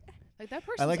 Yeah. Like that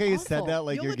person. I like how you said that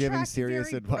like You'll you're giving attract serious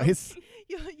very advice.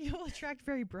 You'll attract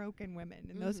very broken women,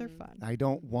 and those are Mhm. fun. I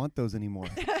don't want those anymore.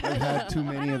 I've had too I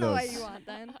many don't of know those. what you want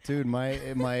then. Dude, my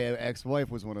ex-wife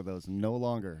was one of those. No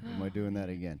longer am I doing that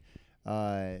again.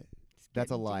 That's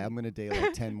a getting lie. deep. I'm gonna date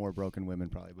like 10 more broken women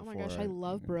probably Oh before. my gosh, I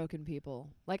love broken people.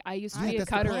 Like I used to Yeah, be a that's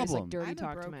the cutter as like problem. dirty I'm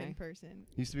talk a to broken me. person.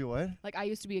 Used to be what? Like I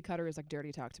used to be a cutter as like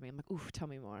dirty talk to me. I'm like, ooh, tell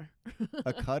me more.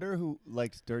 A cutter who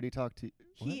likes dirty talk to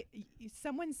what?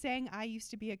 Someone saying I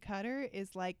used to be a cutter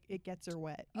is like it gets her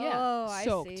wet. Yeah. Oh, I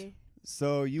soaked. see.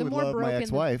 So you The would more love my broken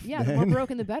ex-wife. Yeah, the more then.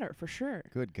 broken the better, for sure.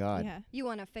 Good God. Yeah. You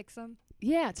want to fix them?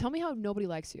 Yeah, tell me how nobody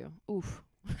likes you. Oof.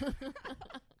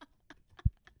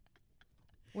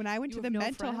 When I went You to have the no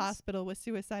mental friends? hospital with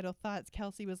suicidal thoughts,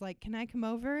 Kelsey was like, "Can I come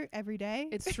over every day?"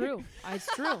 It's true. It's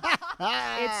true. It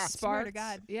Swear to sparked.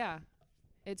 God. Yeah.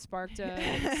 It sparked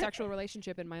a sexual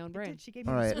relationship in my own It brain. did. She gave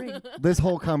me All this right. ring. This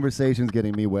whole conversation's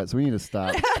getting me wet, so we need to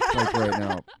stop like right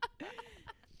now.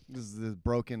 This is the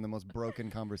most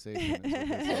broken conversation. is what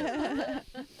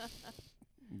this is.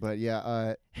 But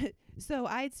yeah, So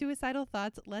I had suicidal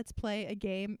thoughts. Let's play a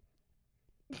game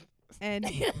and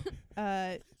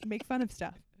make fun of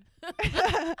stuff.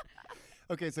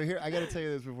 okay. So here, I got to tell you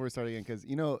this before we start again, because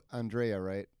you know Andrea,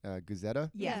 right? Guzetta.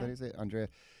 Yeah. Is that how you say it? Andrea.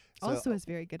 So, Also has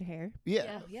very good hair.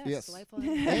 yeah. Yes. Yes. Delightful.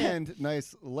 And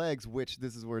nice legs, which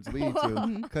this is where it's leading to.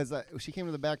 Mhm. Because she came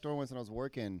to the back door once when I was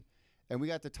working, and we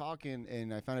got to talking,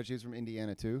 and I found out she was from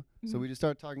Indiana too. So Mhm. we just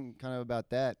started talking kind of about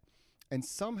that, and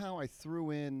somehow I threw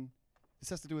in. This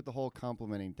has to do with the whole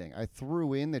complimenting thing. I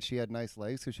threw in that she had nice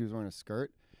legs because she was wearing a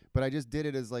skirt, but I just did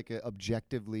it as like a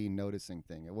objectively noticing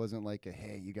thing. It wasn't like a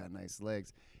hey, you got nice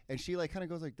legs, and she like kind of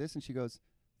goes like this, and she goes,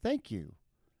 "Thank you,"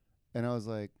 and I was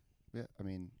like, "Yeah, I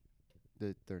mean,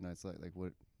 they're nice legs. Like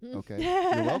what? Okay,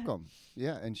 you're welcome."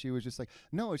 Yeah, and she was just like,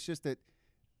 "No, it's just that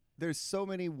there's so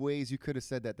many ways you could have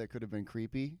said that could have been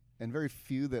creepy, and very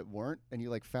few that weren't, and you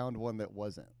like found one that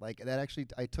wasn't. Like that actually,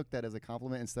 I took that as a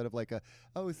compliment instead of like a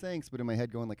oh thanks, but in my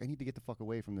head going like I need to get the fuck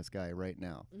away from this guy right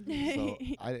now. So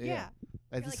Yeah.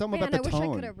 It's You're like, something man, about the I wish I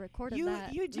tone. could have recorded You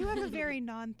that. you do have a very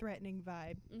non-threatening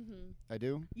vibe. Mm-hmm. I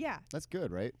do. Yeah. That's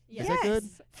good, right? Yes. Is that good?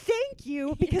 Thank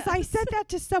you, because I Yes. said that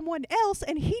to someone else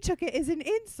and he took it as an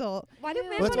insult. Why do men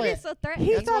Well, that's want to why be so threatening?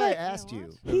 He That's thought why I I- asked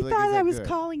you. He Like, thought is I that was good?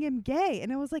 calling him gay,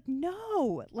 and I was like,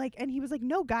 no. Like, and he was like,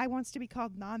 no, guy wants to be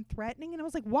called non-threatening, and I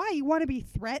was like, why? You want to be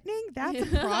threatening? That's a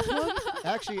problem.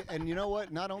 Actually, and you know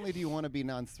what? Not only do you want to be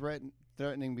non-threatening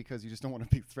because you just don't want to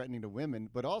be threatening to women,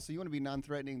 but also you want to be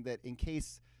non-threatening that in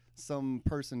case some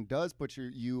person does put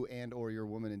you and or your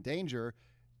woman in danger,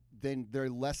 then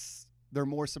they're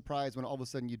more surprised when all of a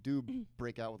sudden you do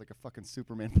break out with like a fucking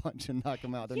Superman punch and knock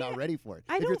them out. They're not Yeah, ready for it.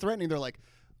 I If you're don't- threatening, they're like,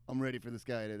 I'm ready for this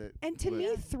guy to. And to but-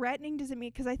 me, threatening doesn't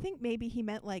mean, because I think maybe he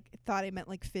meant thought I meant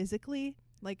like physically.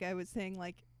 Like I was saying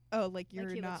like, oh, like you're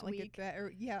he not looks like a weak. threat,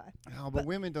 or yeah. Oh, but but-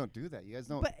 women don't do that. You guys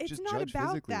don't But it's just not judge about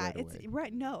physically that. right It's away.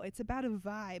 right. No, it's about a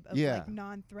vibe of Yeah. like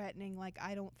non-threatening. Like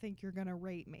I don't think you're gonna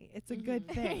rape me. It's a Mhm. good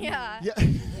thing. Yeah. Yeah.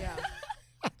 Yeah.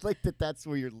 like that's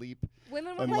where your leap.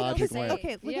 Women And would like logic to went. say,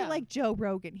 Okay, look Yeah. at like Joe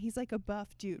Rogan. He's like a buff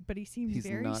dude, but he seems He's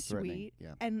very not threatening. sweet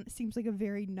Yeah. and seems like a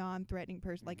very non-threatening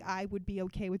person. Like I would be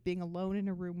okay with being alone in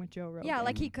a room with Joe Rogan. yeah,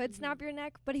 like he could snap your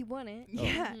neck, but he wouldn't.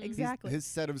 Yeah, Mhm. exactly. His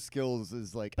set of skills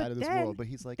is like But out of this then world. But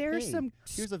he's like, There's hey, some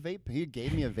here's a vape. He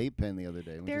gave me a vape pen the other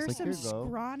day. And we're there's just some like, here you go.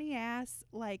 scrawny ass,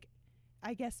 like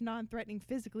I guess non-threatening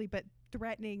physically, but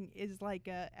threatening is like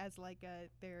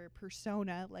their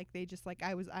persona. Like they just like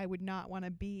I would not want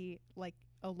to be like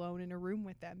alone in a room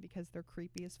with them because they're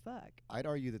creepy as fuck. I'd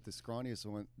argue that the scrawniest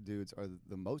dudes are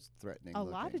the most threatening. A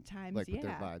lot looking. of times, like yeah. with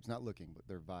their vibes, not looking, but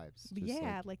their vibes. Just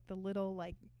Yeah, like the little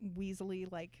like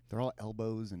weaselly like they're all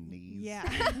elbows and knees. Yeah.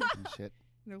 and shit.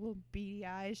 their little beady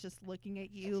eyes just looking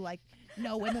at you like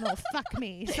no women will fuck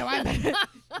me. So I'm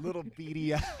Little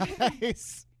beady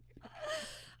eyes.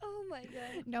 Oh my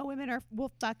god. no women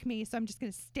will fuck me. So I'm just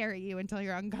gonna stare at you until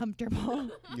you're uncomfortable.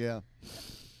 Yeah.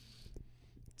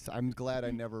 So I'm glad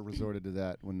I never resorted to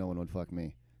that when no one would fuck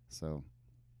me. So,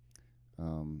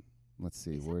 let's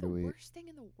see. Is Where that do the we? worst thing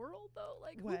in the world though?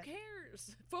 Like What? who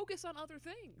cares? Focus on other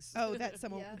things. Oh, that's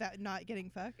someone Yeah. that not getting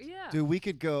fucked. Yeah. Dude, we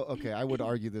could go. Okay, I would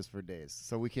argue this for days.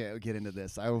 So we can't get into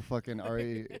this. I will fucking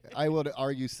argue. I would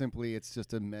argue simply it's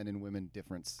just a men and women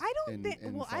difference. I don't in- think.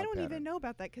 in Well, I thought don't pattern. even know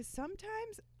about that because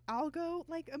sometimes I'll go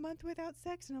like a month without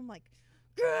sex and I'm like,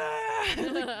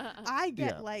 like I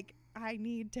get Yeah. like I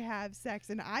need to have sex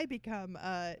and I become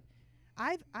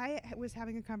was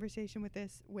having a conversation with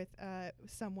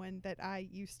someone that I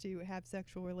used to have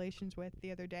sexual relations with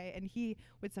the other day, and he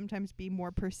would sometimes be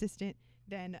more persistent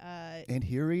than And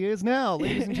here he is now,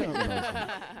 ladies and gentlemen.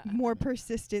 more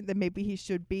persistent than maybe he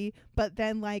should be. But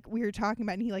then like we were talking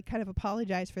about it, and he like kind of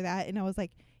apologized for that, and I was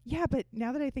like, yeah, but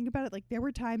now that I think about it, like there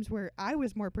were times where I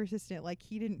was more persistent, like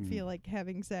he didn't feel like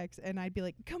having sex, and I'd be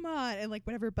like, come on, and like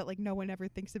whatever, but like no one ever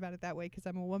thinks about it that way because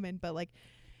I'm a woman. But like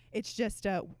it's just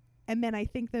and then I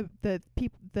think the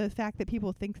fact that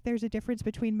people think there's a difference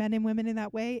between men and women in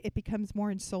that way, it becomes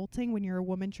more insulting when you're a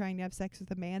woman trying to have sex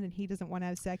with a man and he doesn't want to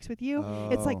have sex with you.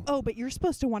 It's like, oh, but you're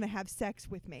supposed to want to have sex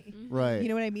with me. Right. You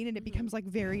know what I mean? And it becomes like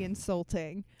very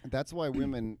insulting. That's why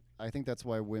women. I think that's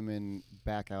why women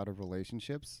back out of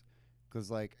relationships,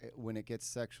 because like when it gets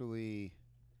sexually,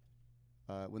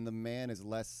 when the man is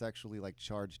less sexually like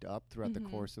charged up throughout the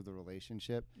course of the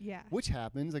relationship, Yeah. which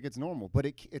happens, like it's normal, but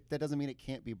that doesn't mean it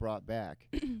can't be brought back.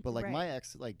 But like Right. my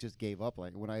ex like just gave up.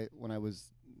 Like when I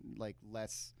was like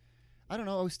less. I don't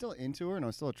know. I was still into her and I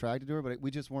was still attracted to her, but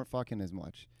we just weren't fucking as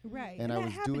much. Right. And I that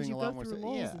was happens. doing you a lot go more through stuff.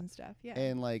 lulls Yeah. and stuff. Yeah.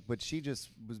 And like, but she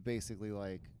just was basically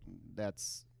like,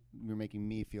 you're making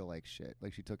me feel like shit.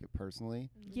 Like she took it personally.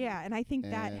 yeah, and I think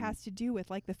that And- has to do with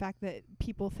like the fact that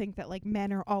people think that like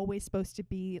men are always supposed to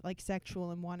be like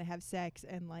sexual and want to have sex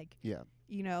and like Yeah.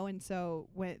 you know, and so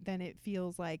then it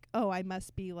feels like, oh, I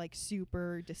must be like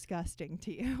super disgusting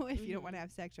to you if you don't want to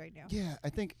have sex right now. Yeah, I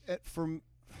think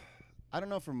I don't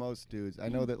know for most dudes. I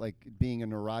know that like being a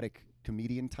neurotic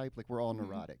comedian type, like we're all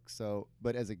neurotic. So,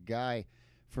 but as a guy,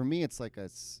 for me, it's like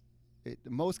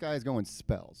most guys go in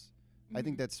spells. I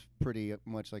think that's pretty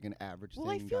much like an average Well,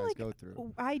 I thing feel guys like go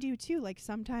through. I do too. Like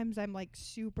sometimes I'm like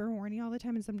super horny all the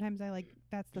time, and sometimes I like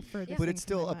that's the furthest. But thing it's from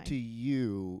still my up mind. to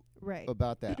you right.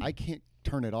 about that. I can't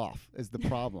turn it off is the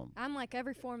problem. I'm like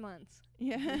every 4 months.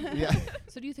 Yeah. Yeah.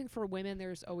 So do you think for women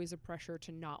there's always a pressure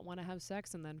to not want to have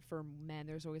sex, and then for men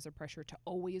there's always a pressure to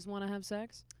always want to have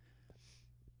sex?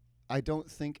 I don't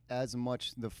think as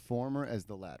much the former as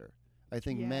the latter. I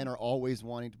think Yeah. men are always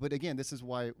wanting to, but again, this is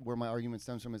where my argument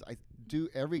stems from is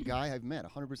every guy I've met,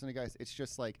 100% of guys, it's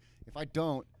just like, if I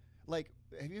don't, like,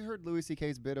 have you heard Louis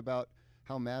C.K.'s bit about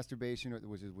how masturbation,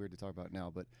 which is weird to talk about now,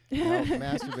 but how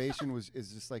masturbation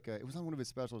is just like, it was on one of his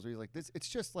specials where he's like, it's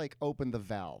just like open the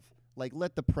valve, like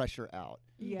let the pressure out,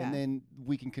 Yeah. and then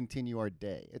we can continue our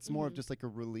day. It's more of just like a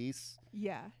release.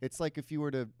 Yeah. It's like if you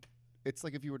were to,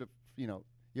 you know,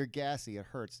 you're gassy, it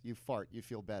hurts, you fart, you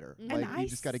feel better. And Like I you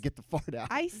just got to get the fart out.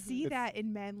 I see It's- that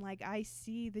in men. Like I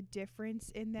see the difference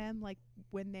in them, like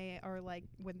when they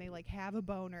have a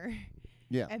boner,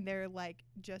 Yeah. and they're like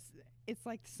just it's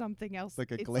like something else. It's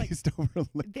like a it's glazed over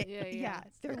lip. Yeah.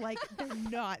 they're like they're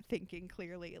not thinking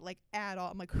clearly, like at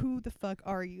all. I'm like, who the fuck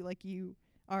are you? Like you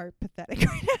are pathetic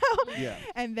right now. Yeah.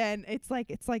 And then it's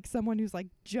like someone who's like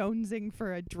jonesing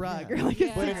for a drug Yeah. or like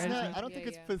Yeah. a But it's cigarette. not. I don't Yeah, think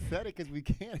it's yeah. pathetic because we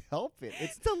can't help it.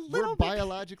 It's It's a we're little bit.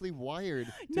 biologically wired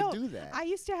to No, do that. I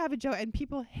used to have a joke and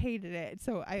people hated it.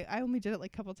 So I only did it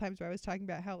like a couple of times where I was talking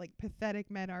about how like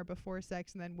pathetic men are before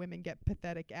sex and then women get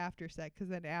pathetic after sex. Because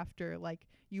then after like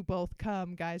you both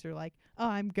come, guys are like, oh,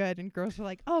 I'm good. And girls are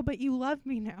like, oh, but you love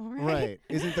me now, right? Right.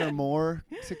 Isn't there more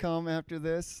to come after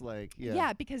this? Like, yeah.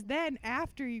 Yeah, because then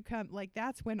after after you come, like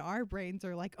that's when our brains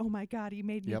are like, oh my God, he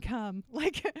made me Yep. come.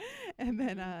 Like, and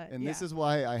then, And yeah. this is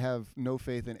why I have no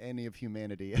faith in any of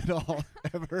humanity at all,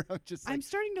 ever. I'm just like, I'm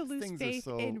starting to lose things are faith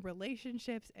so- in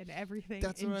relationships and everything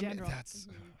that's in what I mean. general. That's,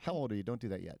 how old are you? Don't do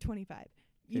that yet. 25.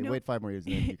 Okay, wait 5 more years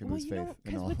and then you can well, lose you know, faith.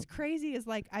 because all. what's crazy is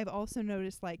like I've also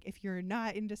noticed like if you're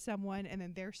not into someone and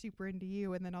then they're super into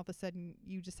you and then all of a sudden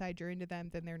you decide you're into them,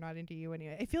 then they're not into you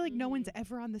anyway. I feel like no one's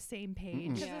ever on the same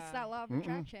page. Because Yeah. it's that law of Mm-mm.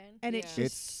 attraction. And it's Yeah.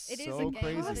 just It is so a game crazy.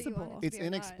 whether you want it Impossible. to It's be or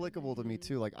not. inexplicable to me Mhm.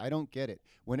 too. Like I don't get it.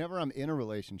 Whenever I'm in a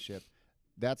relationship,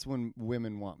 that's when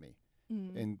women want me,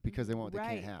 and because they want what they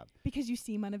Right. can't have. Because you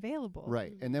seem unavailable.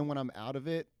 Right. And then when I'm out of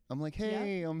it, I'm like,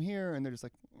 hey, I'm here, and they're just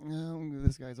like, no,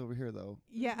 this guy's over here though,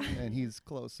 Yeah. and he's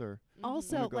closer. Mm-hmm. I'm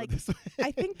Also, gonna go like this way.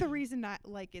 I think the reason that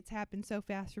like it's happened so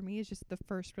fast for me is just the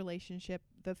first relationship,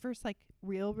 the first like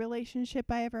real relationship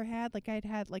I ever had. Like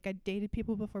I dated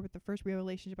people before, but the first real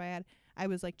relationship I had, I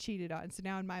was like cheated on. So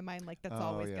now in my mind, like that's Oh,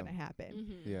 always yeah. gonna happen.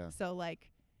 Mm-hmm. Yeah. So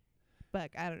like,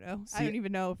 but I don't know. I See- don't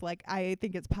even know if like I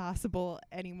think it's possible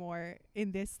anymore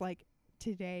in this like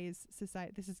today's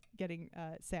society. This is getting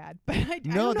sad, but I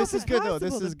No, don't know this if is it's good though. This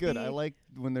possible is to good. I be- like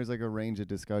when there's like a range of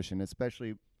discussion,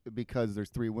 especially because there's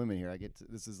 3 women here.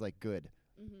 This is like good.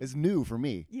 Mm-hmm. It's new for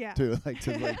me Yeah. to like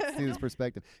see this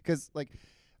perspective, because like,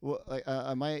 well, like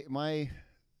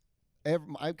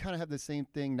I kind of have the same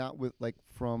thing, not with like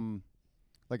from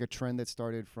like a trend that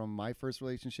started from my first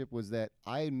relationship was that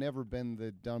I've never been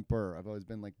the dumper. I've always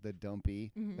been like the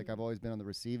dumpy. Mhm. Like I've always been on the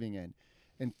receiving end.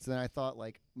 And so then I thought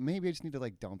like maybe I just need to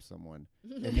like dump someone,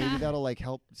 and maybe that'll like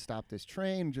help stop this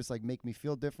train, just like make me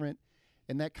feel different.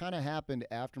 And that kind of happened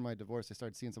after my divorce. I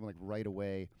started seeing someone like right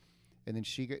away, and then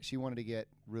she wanted to get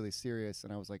really serious,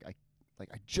 and I was like I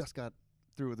just got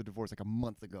through with the divorce like a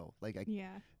month ago. Like Yeah.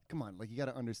 come on, like you got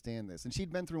to understand this. And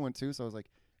she'd been through one too, so I was like,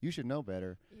 you should know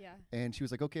better. Yeah. And she was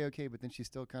like, okay, but then she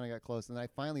still kind of got close. And I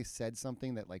finally said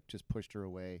something that like just pushed her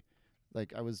away.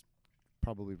 Like I was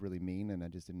probably really mean, and I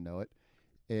just didn't know it.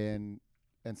 And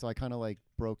so I kind of like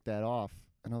broke that off,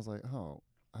 and I was like, oh,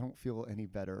 I don't feel any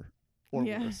better or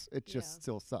Yeah. worse. It just Yeah.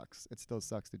 still sucks. It still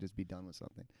sucks to just be done with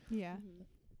something. Yeah. Mm-hmm.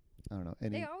 I don't know.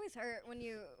 They always hurt when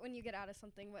you get out of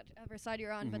something, whatever side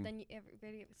you're on. But Mhm. then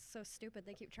everybody is so stupid,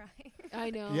 they keep trying. I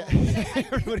know. Yeah, I-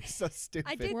 everybody's so stupid.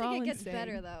 I do We're think all it gets insane.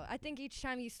 better though. I think each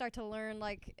time you start to learn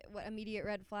like what immediate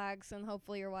red flags, and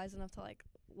hopefully you're wise enough to like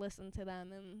listen to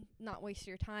them and not waste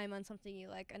your time on something you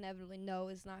like inevitably know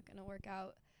is not going to work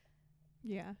out.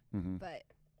 Yeah. Mm-hmm. But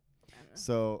I don't know.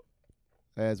 So,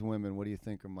 as women, what do you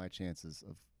think are my chances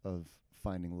of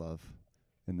finding love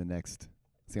in the next?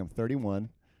 See, I'm 31,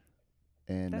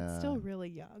 and That's still really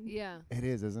young. Yeah. it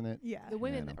is, isn't it? Yeah. The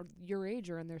women no. are your age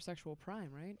are in their sexual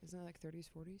prime, right? Isn't that like 30s,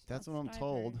 40s? That's what I'm I've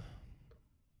told.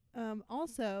 heard.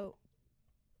 Also,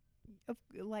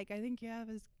 like I think you have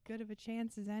as good of a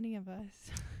chance as any of us.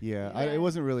 Yeah, Yeah. it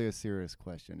wasn't really a serious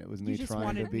question. It was me You just trying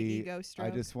wanted to the be. ego stroke.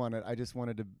 I just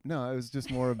wanted to. No, it was just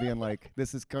more of being like,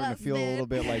 this is starting to That's feel a little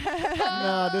bit like.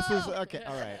 No, this is okay.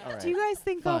 All right. Do you guys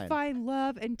think they'll Fine. find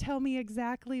love and tell me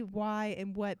exactly why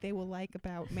and what they will like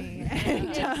about me?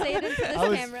 Yeah, say it into this I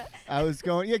was- camera. I was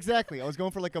going. Yeah, exactly. I was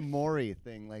going for like a Maury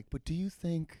thing. Like, but do you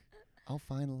think I'll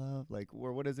find love? Like,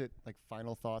 or what is it? Like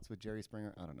Final Thoughts with Jerry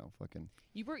Springer? I don't know. Fucking.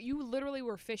 You literally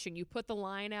were fishing. You put the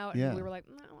line out, Yeah. and we were like,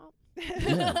 no, well.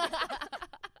 Yeah.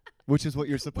 Which is what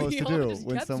you're supposed to all do just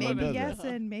when kept someone maybe does yes that.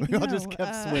 and maybe We all no. just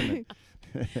kept swimming.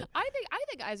 I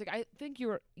think Isaac. I think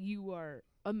you are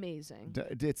amazing.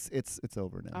 It's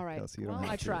over now. All right. Kelsey, you don't Well,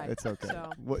 have I to. tried, It's okay.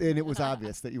 so. Well, and it was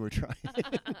obvious that you were trying.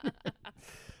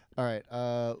 All right.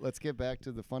 Let's get back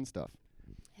to the fun stuff.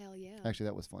 Hell yeah. Actually,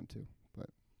 that was fun too. But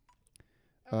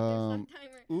Oh, there's that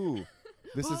timer. ooh,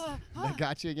 this is Ah, I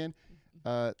got you again.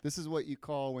 This is what you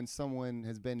call when someone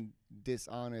has been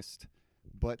dishonest,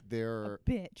 but A their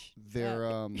bitch.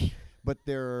 but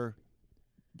their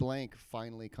blank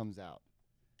finally comes out.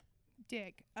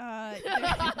 Dick.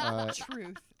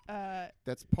 Truth.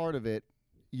 That's part of it.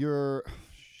 You're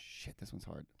shit. This one's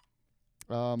hard.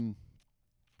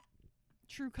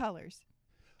 True colors.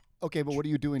 Okay, but what are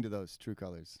you doing to those true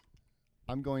colors?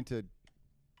 I'm going to.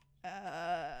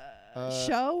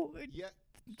 Show Yeah.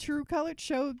 true colors.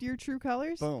 Show your true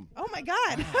colors. Boom. Oh my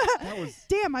God. That was.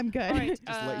 Damn, I'm good. All right,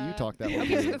 Just let you talk that one. Okay,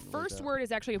 so Yeah, the like first that. word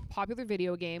is actually a popular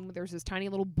video game. There's this tiny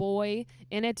little boy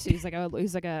in it. He's like a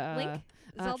Link?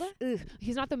 Zelda?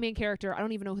 He's not the main character. I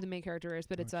don't even know who the main character is,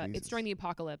 but Oh, it's it's Jesus. during the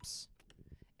apocalypse,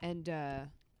 and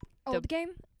Old game?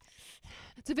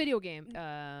 it's a video game.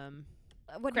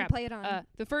 What do you crap. play it on?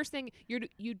 The first thing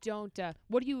you don't.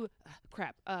 What do you?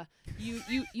 Crap.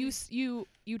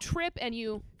 You trip and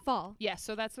you. Fall. Yes.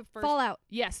 So that's the first. Fallout.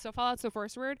 Yes. So Fallout's the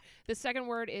first word. The second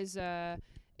word is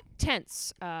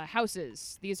tents,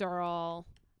 houses. These are all.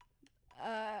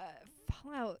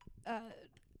 Fallout.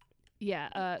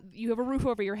 Yeah. You have a roof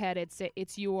over your head.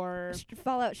 It's your.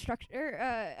 Fallout structure.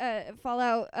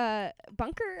 Fallout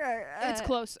bunker. It's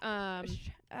close.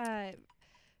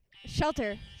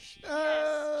 Shelter.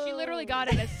 Yes. She literally got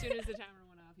it as soon as the timer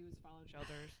went off. He was Fallout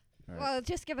shelters. All right. Well,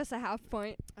 just give us a half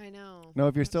point. I know. No,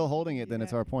 if you're still holding it, then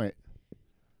it's Yeah. our point.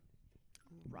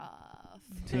 Rough.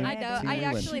 Team- I know. team I win.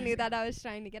 actually knew that. I was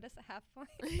trying to get us a half point.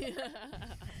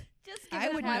 Just give I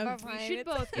us wouldn't half have- a We point. should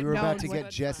It's- both. We were about to No, get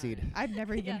it's Jessied. fine. I've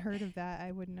never even Yeah. heard of that.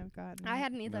 I wouldn't have gotten I it.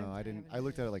 hadn't either. No, I didn't. I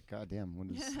looked at it like, God damn,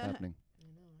 when is this happening? I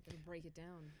know. I gotta break it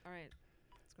down. All right.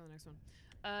 Let's go to the next one.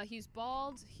 He's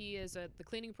bald. He is the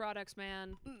cleaning products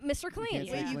man. Mr. Clean. can't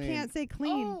say Wait, you clean. can't say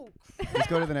clean. Oh. Let's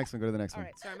go to the next one. Go to the next All one.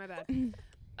 right. Sorry, my bad.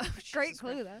 Great Jesus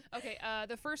clue, Christ. though. Okay.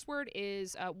 The first word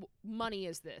is money.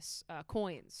 Is this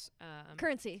coins?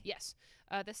 Currency. Yes.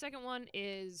 The second one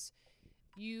is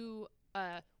you.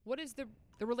 What is the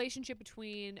relationship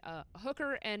between a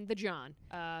hooker and the John?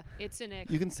 It's in a.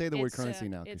 You can say the word It's, currency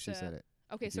now because it's, she said it.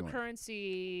 Okay, if so you want.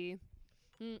 currency.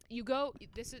 You go.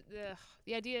 This is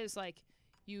the idea is like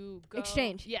you go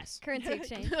Exchange. Yes. Currency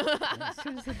exchange. Should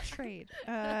have said trade.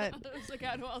 It's like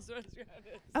who else would describe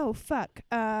it? Oh fuck.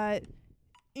 Oh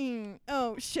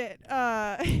shit.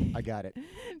 I got it.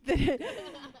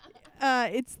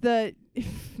 It's the.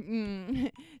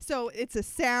 So it's a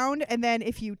sound, and then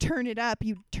if you turn it up,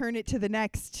 you turn it to the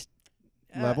next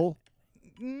Level.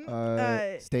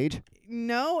 mm, Stage.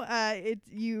 No. It's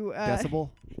you. Decibel.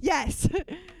 Yes.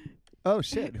 Oh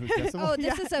shit. Who's decibel? Oh,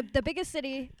 this is the biggest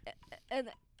city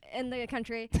in the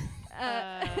country.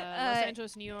 Los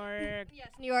Angeles, New York. Yes,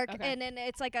 New York, Okay. and then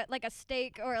it's like a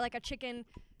steak or like a chicken.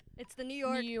 It's the New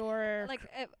York, New York. like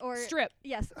or Strip.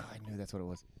 yes. Oh, I knew that's what it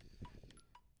was.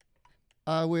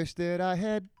 I wish that I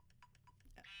had.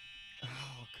 Oh,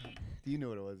 God. You knew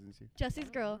what it was, didn't you? Jesse's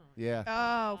girl. Yeah.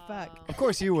 Oh fuck. Of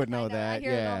course you would know I know, I that.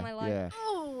 hear it all Yeah. my life. Yeah.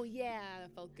 Oh yeah,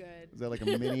 that felt good. Is that like a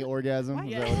mini orgasm? Why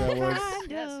Is Yeah. that what that was?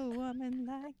 find Yes. a woman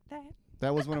like that?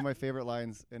 That was one of my favorite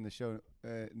lines in the show.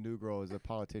 New Girl is a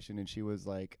politician, and she was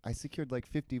like, "I secured like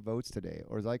 50 votes today,"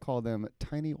 or as I call them,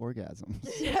 tiny orgasms.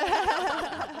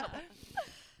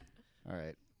 All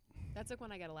right, That's like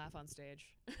when I get a laugh on stage.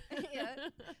 Yeah.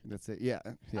 that's it. Yeah.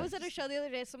 I was at a show the other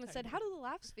day. Someone said, "How do the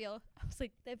laughs feel?" I was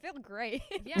like, "They feel great."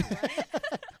 Yeah, right?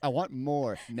 I want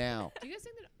more now. Do you guys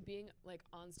think that being like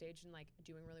on stage and like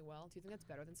doing really well, do you think that's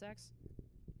better than sex?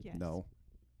 Yes. No.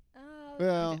 Oh.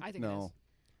 Well, I think it no. is.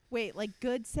 Wait, like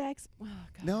good sex? Oh,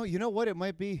 God. No, you know what? It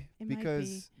might be It might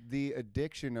because the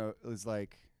addiction is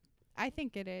like. I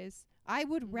think it is. I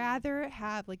would rather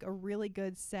have like a really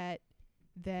good set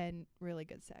than really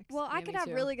good sex. Well, I Yeah, could me have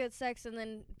too. really good sex and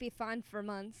then be fine for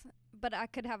months, but I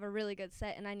could have a really good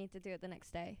set and I need to do it the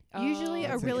next day. usually a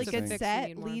That's really good interesting.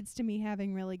 set leads to me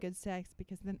having really good sex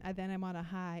because then I'm on a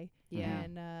high Yeah.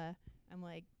 and I'm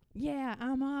like, yeah,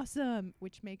 I'm awesome,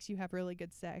 which makes you have really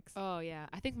good sex. Oh yeah,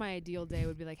 I think my ideal day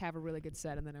would be like have a really good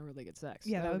set and then a really good sex.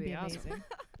 Yeah, that would be awesome. amazing.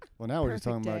 Well, now we're just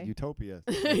talking Perfect about day. utopia.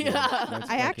 Yeah. That's I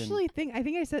fucking- actually think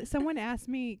I said someone asked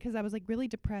me because I was like really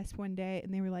depressed one day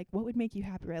and they were like, what would make you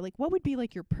happy? Right? Like what would be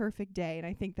like your perfect day? And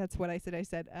I think that's what I said. I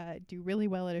said do really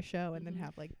well at a show and then Mhm.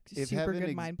 have like If super heaven good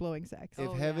ex- mind blowing sex. If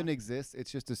Oh, heaven yeah. exists,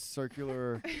 it's just a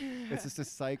circular. It's just a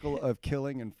cycle of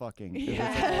killing and fucking. It's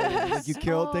Yes. like you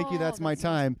kill, thank you, Oh, that's my that's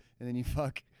nice. time, and then you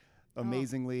fuck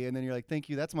amazingly, and then you're like, thank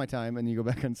you, that's my time, and you go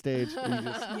back on stage and you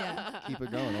just Yeah. keep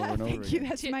it going over and over Thank you. again.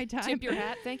 That's my time. Tip your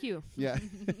hat. Thank you. Yeah,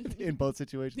 in both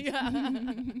situations. Yeah.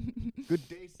 Good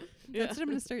day. Sir. That's what I'm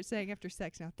gonna start saying after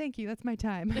sex now. Thank you. That's my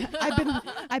time.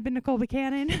 I've been Nicole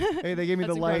Becannon. Hey, they gave me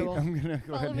That's the light. incredible. I'm gonna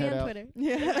go ahead Follow and me head on out. Twitter.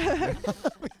 Yeah.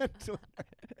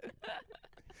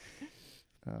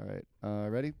 All right,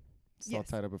 ready? It's all Yes.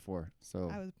 tied up before, so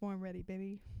I was born ready,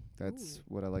 baby. that's Ooh.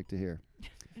 what I like to hear.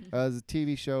 It's a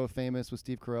TV show, famous with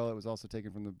Steve Carell. It was also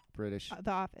taken from the British.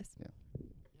 The Office.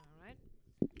 All right.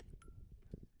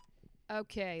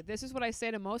 Okay, this is what I say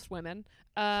to most women.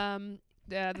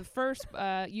 The first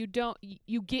you don't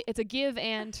you get it's a give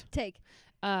and Take.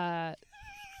 the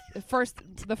first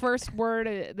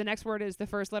word the next word is the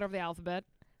first letter of the alphabet.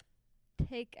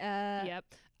 Take. Yep.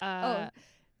 Oh.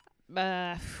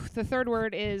 The third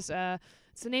word is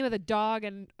it's the name of the dog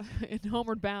in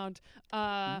Homeward Bound.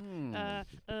 Crap.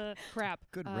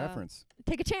 Good Uh, reference.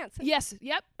 Take a chance. Yes.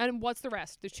 Yep. And what's the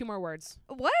rest? There's two more words.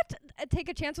 What? Take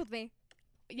a chance with me.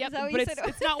 Yep. that what But you it's said?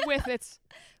 it's not with. It's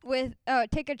With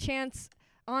take a chance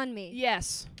on me.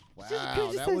 yes. Wow,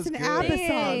 could've just that said was it's good. an ABBA That was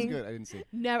song. good. I didn't see.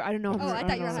 Never. I don't know. Oh, I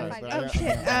thought you were Sorry, high-fiving. but Oh, I-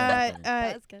 shit.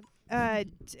 That was good.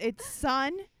 It's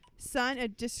sun, sun, a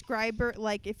describer,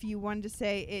 like if you wanted to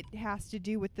say it has to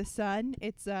do with the sun,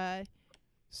 it's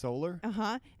Solar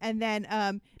and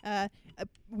then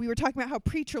we were talking about how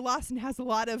Preacher Lawson has a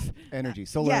lot of energy.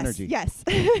 Solar yes, energy. Yes.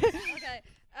 Okay.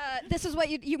 This is what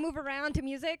you move around to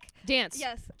music. Dance.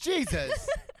 Yes. Jesus.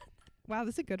 Wow,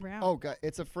 this is a good round. Oh god,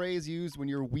 it's a phrase used when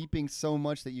you're weeping so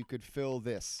much that you could fill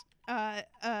this.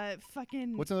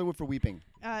 Fucking. What's another word for weeping?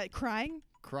 Crying.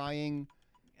 Crying.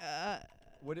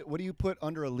 What do you put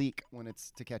under a leak when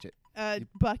it's to catch it?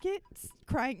 Buckets.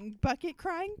 Crying. Bucket.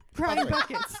 Crying. Crying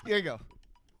buckets. Here you go.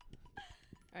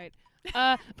 All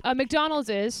right. McDonald's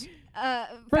is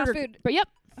Fast burger. food. But yep.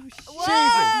 Oh shit.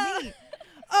 Whoa! Me.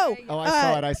 Oh. Oh,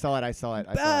 I saw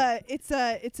it.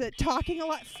 It's a talking a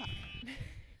lot. Fuck.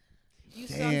 You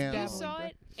Damn. saw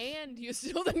it, and you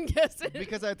still didn't guess it.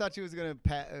 Because I thought she was gonna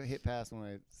hit pass when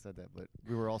I said that, but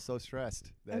we were all so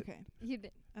stressed that Okay. You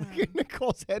did.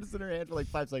 Nicole's head's in her hand for like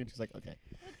 5 seconds. She's like, okay.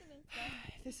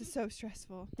 This is so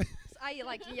stressful. I yelled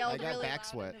I got really back loud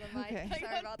sweat. into the mic. Okay.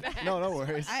 Sorry about that. No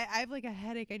worries. I have like a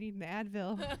headache. I need an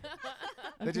Advil.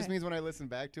 That just Okay. means when I listen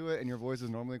back to it and your voice is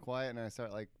normally quiet and I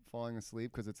start like falling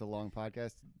asleep because it's a long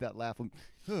podcast, that laugh will,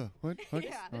 what?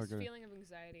 Yeah. Oh, This good. feeling of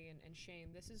anxiety and shame.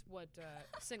 This is what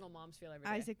single moms feel every day.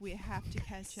 Isaac, we have to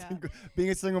catch up. Being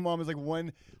a single mom is like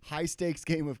one high stakes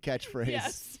game of catchphrase.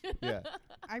 Yes. Yeah.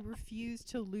 I refuse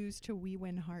to lose to We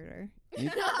Win Harder.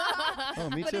 Oh,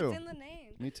 me But too. it's in the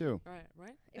name. Me too. Right.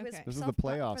 It was Okay. This is the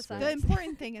playoffs, self-prophesied. The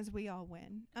important thing is we all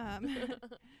win.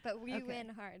 But we Okay. win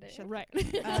hard. Shut Right.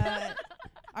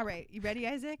 All right, you ready,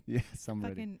 Isaac? Yes, I'm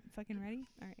ready. Fucking ready?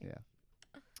 All right.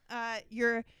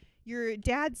 Yeah. Your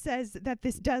dad says that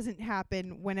this doesn't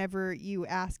happen whenever you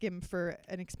ask him for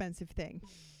an expensive thing.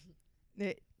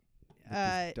 This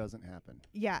doesn't happen.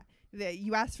 Yeah,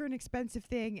 you ask for an expensive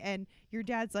thing, and your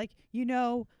dad's like,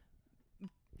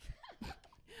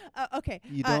 okay.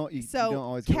 You don't. You so don't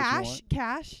always get what you want.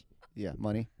 cash. Yeah,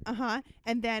 money.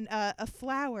 And then a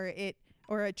flower,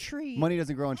 or a tree. Money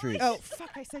doesn't grow on trees. Oh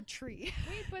fuck! I said tree.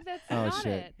 Wait, but that's Oh, not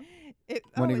shit. it.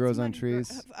 Money it's grows on money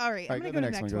trees. All right, All I'm right,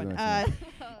 gonna go go to to the the next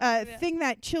next one, one. Thing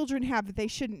that children have that they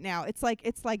shouldn't now. It's like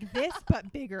this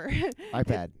but bigger.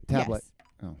 iPad, tablet. Yes.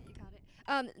 Oh. You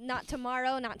got it. Not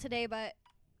tomorrow, not today, but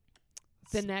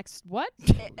The next what?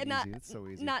 not Easy. It's so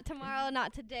easy. not tomorrow,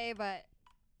 not today, but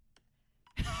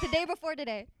the day before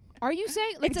today. Are you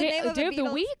saying like It's a name of day a of the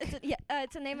Beatles- week?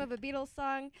 It's a name of a Beatles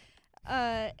song.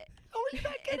 Oh, you're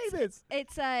not getting this.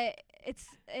 It's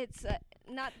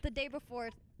not the day before.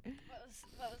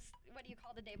 What do you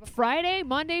call the day before? Friday,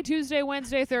 Monday, Tuesday,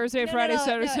 Wednesday, Thursday, Friday,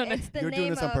 Saturday, Sunday. It's the You're doing name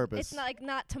this on of- purpose. It's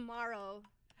not tomorrow,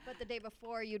 but the day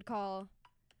before you'd call.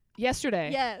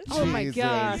 Yesterday. Yes. Oh my Jesus.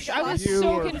 gosh, I was You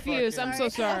so were confused. I'm so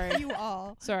sorry. You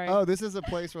all. Sorry. Oh, this is a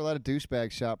place where a lot of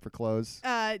douchebags shop for clothes.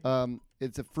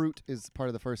 It's a fruit is part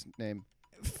of the first name.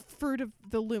 Fruit of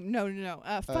the loom. No.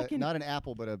 Fucking Not an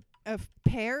apple, but a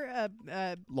pear.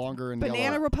 longer and Banana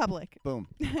yellow. Republic. Boom.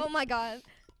 Oh my God.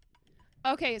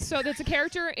 Okay, so that's a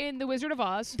character in The Wizard of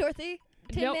Oz. Dorothy,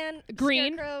 Tin Nope. Man,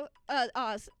 Green. Scarecrow,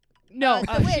 Oz. No,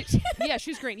 The witch. yeah,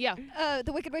 she's green. Yeah.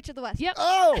 The Wicked Witch of the West. Yep.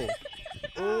 Oh.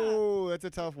 Oh, that's a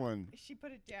tough one. She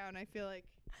put it down. I feel like.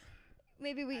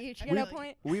 Maybe we each I get a feel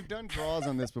point. We've done draws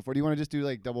on this before. Do you want to just do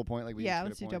like double point? Like we Yeah, each get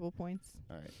let's a do point? double points.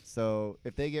 All right. So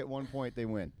if they get 1 point, they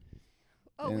win.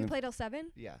 Oh, we And- played till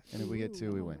 7? Yeah. And if we get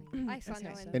 2, we win. I saw Okay.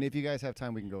 no one. And if you guys have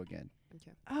time, we can go again.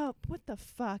 Oh, what the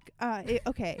fuck?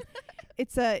 Okay,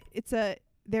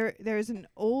 there's an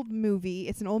old movie.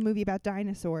 It's an old movie about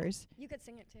dinosaurs. You could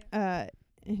sing it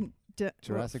too.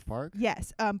 Jurassic Park?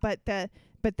 Yes.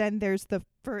 But then there's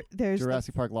there's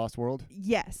Jurassic Park Lost World?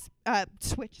 yes.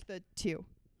 Switch the two.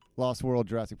 Lost World,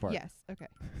 Jurassic Park. Yes. Okay.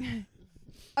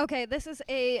 Okay, this is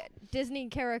a Disney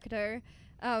character,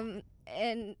 and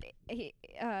he,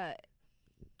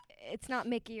 it's not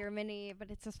Mickey or Minnie, but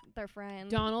it's just their friend.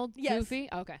 Donald, Yes. Goofy.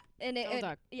 Okay. And Donald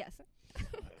Duck. yes.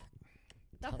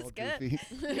 That was Donald good.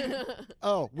 Goofy.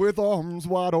 Oh, with arms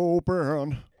wide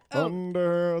open Oh,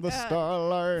 under the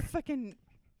starlight. Fucking.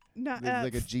 No. This is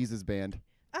like a Jesus band.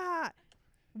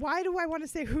 Why do I want to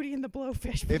say Hootie and the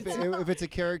Blowfish? If it's a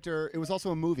character, it was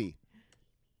also a movie.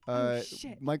 Oh,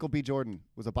 shit. Michael B. Jordan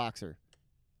was a boxer.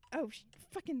 Oh,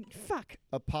 fucking fuck.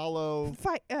 Apollo.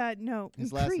 Fight. No.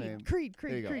 His last Creed. name. Creed.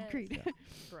 There you Creed. go. Creed. Yes.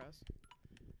 Gross.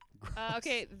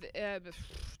 Okay,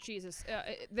 Jesus.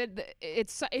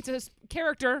 It's a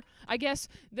character, I guess.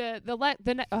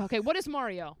 Okay, what is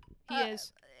Mario? He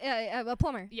is A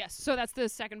plumber. yes. So that's the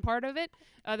second part of it.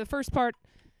 The first part,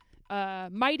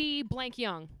 Mighty Blank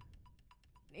Young.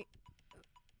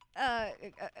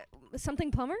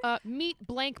 Something plumber? Meet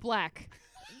Blank Black.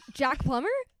 Jack Plumber?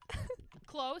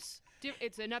 Close.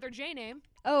 It's another J name.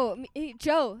 Oh,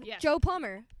 Joe. Yes. Joe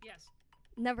Plumber. Yes.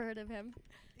 Never heard of him.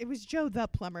 It was Joe the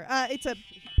plumber. It's a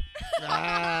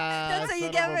That's how you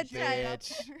son give of a title.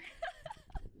 bitch.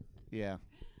 Yeah.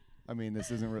 I mean, this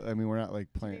isn't. I mean, we're not like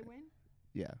playing. win?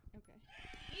 Yeah.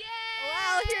 Okay.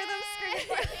 Wow, hear them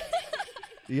scream.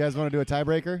 You guys want to do a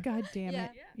tiebreaker God damn Yeah.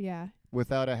 it. Yeah.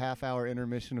 without a half-hour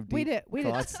intermission of deep Wait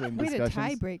thoughts and a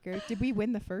discussions? tiebreaker. Did we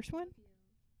win the first one?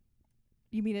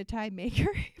 You mean a tie maker?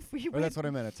 If we Or win? that's what I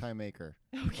meant. A tie maker,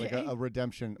 Okay. like a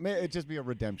redemption. May it just be a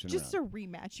redemption Just round. a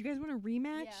rematch. You guys want a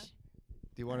rematch? Yeah. Do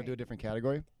you want to Alright. do a different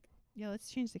category? Yeah, let's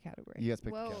change the category. You guys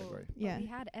pick Whoa. the category. Yeah. We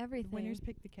had The everything. winners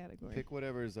pick the category. Pick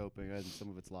whatever is open, guys, and some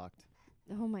of it's locked.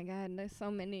 Oh my God, there's so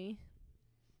many.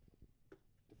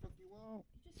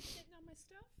 Just sitting on my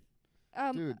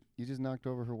stuff. Dude, you just knocked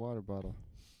over her water bottle.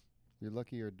 You're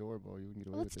lucky your doorbell. You wouldn't get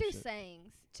away let's with do this shit.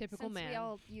 sayings. Typical since man. We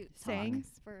all talk Sayings?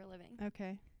 for a living.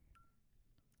 Okay.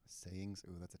 Sayings.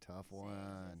 Ooh, that's a tough one.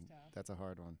 tough. That's a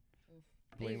hard one. Oof.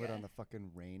 Blame it Yeah. on the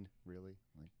fucking rain. Really?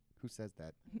 Like, who says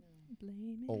that?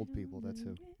 Blame it Old people, on that's the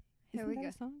who. rain. Here Isn't we that go.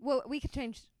 a song? Well, we could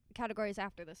change categories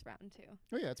after this round too.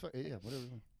 Oh yeah, it's fine. Yeah, whatever.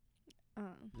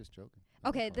 Just joking.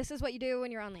 Okay, this is what you do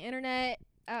when you're on the internet.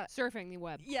 Surfing the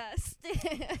web. Yes.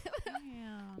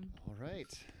 Damn. All right.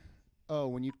 Oh,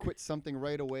 when you quit something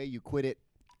right away, you quit it.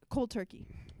 Cold turkey.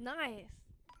 Nice.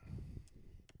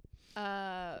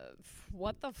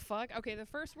 What the fuck? Okay, the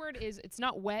first word is it's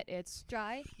not wet. It's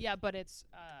Dry. yeah, but it's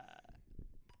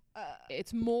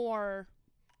more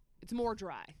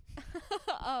dry.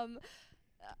 um.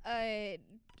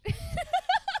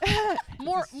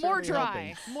 More This is certainly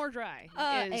dry. More dry.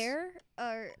 is, Air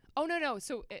or Oh no.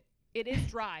 So it is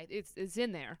dry. It's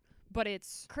in there, but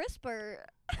it's crisp or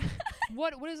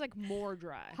what is like more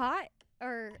dry. hot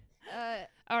or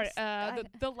All right. I-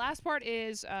 The last part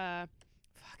is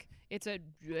fuck. It's a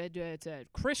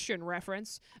Christian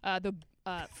reference.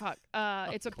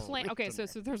 It's a plant. Okay, so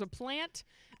there's a plant.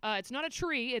 It's not a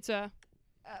tree. It's a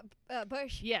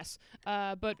bush. yes.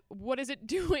 But what is it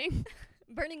doing?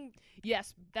 Burning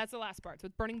Yes, that's the last part. So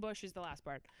burning bush is the last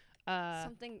part.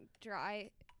 something dry.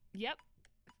 Yep.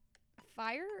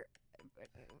 Fire.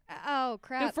 Oh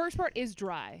crap. The first part is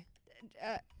dry.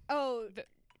 Oh,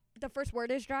 the first word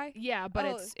is dry. Yeah, but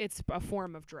Oh. it's a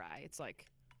form of dry. It's like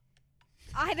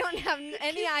I don't have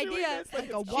any idea.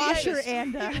 Like a washer Jesus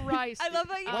and a Christ. I love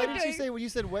how you Why keep did she doing say when you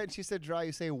said wet and she said dry,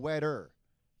 you say wetter?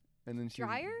 And then she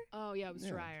dryer, Oh yeah, it was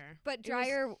Yeah. drier. but It was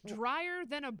drier. drier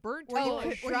than a burnt Or you Oh,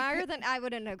 toast. could- or you drier could- than I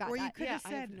wouldn't have got or you that. could Yeah, have I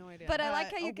have said no idea. But I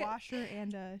like how a you kept. washer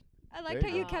and a I like There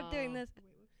how you you go. kept doing this.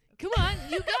 Come on,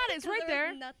 you got it. It's 'Cause right there there.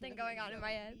 was nothing going on in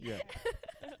my head. Yeah.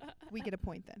 we get a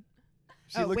point then.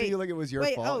 She Oh, looked wait. at you like it was your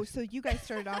Wait, fault. oh, so you guys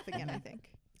started off again, I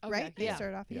think. Okay, Right? You Yeah.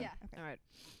 started off again. Yeah. Okay. All right.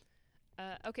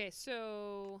 Okay,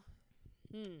 so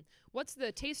what's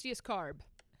the tastiest carb?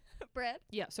 Bread,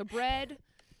 Yeah, so bread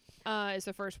is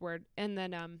the first word, and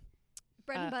then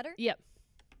bread and butter. Yep.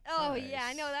 Oh yeah,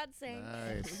 I Nice. know that saying.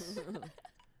 Nice.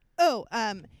 Oh,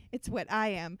 it's what I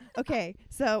am. Okay,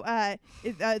 so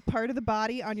part of the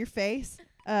body on your face.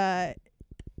 I.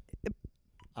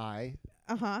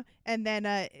 And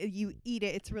then you eat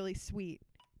it. It's really sweet.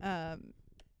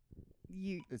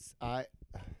 You It's I.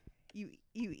 you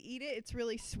eat it. It's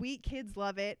really sweet. Kids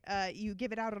love it. You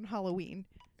give it out on Halloween.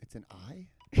 It's an I.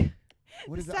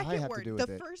 What The does the I second have word. to do with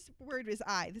The it? first word is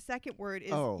I. The second word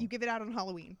is Oh. you give it out on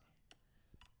Halloween.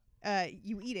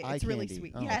 You eat it. Eye It's really candy.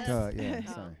 sweet. Oh, Yes. yeah.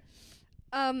 Oh.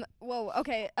 Sorry. Whoa.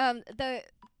 Okay.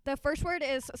 The first word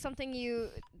is something you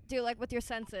do like with your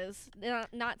senses.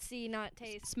 Not see, not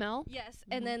taste. Smell? Yes.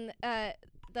 And then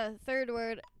the third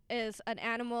word is an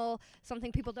animal,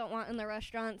 something people don't want in the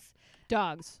restaurants.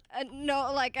 Dogs.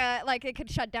 No, like it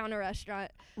could shut down a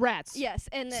restaurant. Rats. Yes.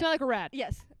 And Smell like a rat.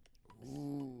 yes.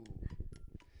 Ooh.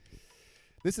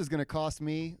 This is gonna cost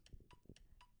me.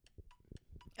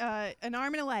 An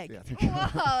arm and a leg. Yeah.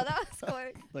 Whoa, that was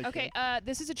quick. Like Okay,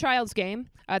 this is a child's game.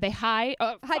 They hide.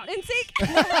 Oh, Hide fuck. and seek.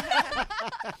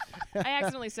 I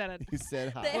accidentally said it. You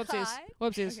said hi. They Whoopsies. hide.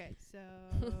 Whoopsies. Okay,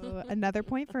 so another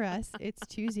point for us. It's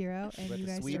 2-0, and Let you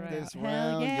the guys sweep are this out.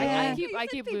 round, Hell y'all. yeah. I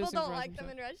keep You said losing. people don't for like us, them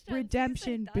so. in restaurants.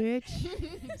 Redemption, You said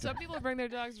bitch. Some people bring their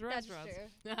dogs to That's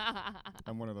restaurants. true.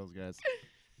 I'm one of those guys.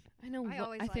 I know. I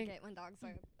always I like think. it when dogs are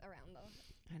around, though.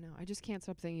 I know. I just can't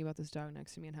stop thinking about this dog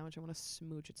next to me and how much I want to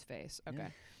smooch its face. Okay, Yeah.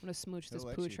 I'm gonna smooch He'll this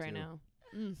let pooch you right too. now.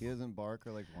 Mm. He doesn't bark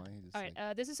or like whine. He just All right.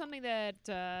 like, This is something that.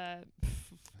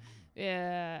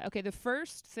 Okay. The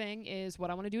first thing is what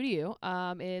I want to do to you.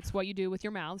 It's what you do with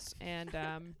your mouths, and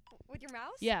With your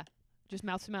mouse? yeah. just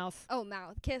mouth to mouth. Oh,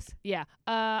 mouth. Kiss. Yeah.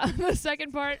 The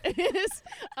second part is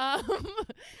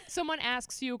someone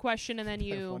asks you a question and then I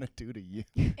you. want to do to you.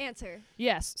 Answer.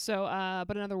 Yes. So,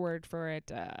 but another word for it.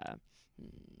 The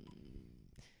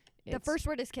it's- first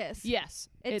word is kiss. Yes.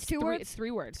 It's two three, words? It's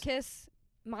 3 words. Kiss.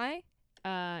 My.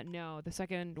 No. The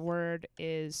second word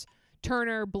is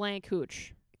Turner blank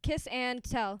hooch. Kiss and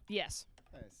tell. Yes.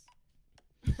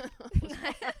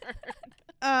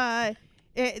 Nice.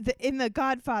 In The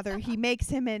Godfather, he makes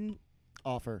him an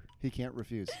Offer. He can't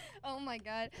refuse. Oh my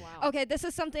god. Wow. Okay, this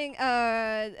is something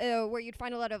where you'd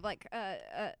find a lot of like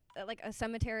a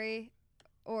cemetery,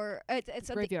 or it's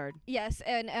something. Graveyard. Yes,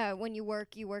 and when you work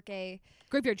a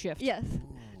Graveyard shift. yes,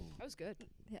 That was good.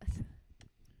 yes.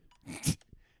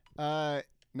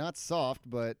 Not soft,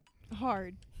 but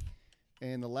hard.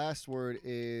 and the last word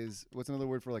is what's another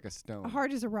word for like a stone?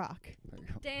 Hard as a rock. There you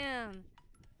go. Damn.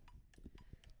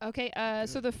 Okay.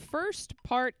 So the first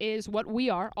part is what we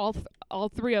are. All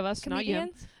 3 of us, not you.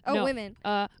 Comedians. Oh, No. women.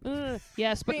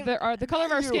 Yes, but Wait. there are the color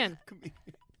of our You. skin.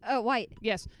 Oh, white.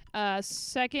 Yes.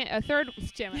 Third.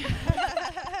 Damn it.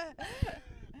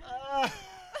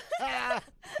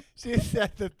 She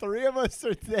said the 3 of us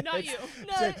are dead. Not you.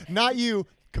 Said, not you,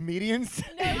 comedians.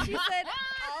 No, she said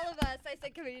all of us. I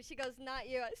said comedians. She goes, not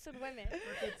you. I said women.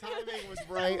 The timing was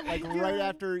right. Like right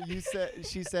after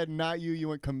she said not you. You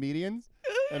went comedians,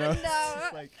 and I was No.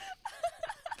 just like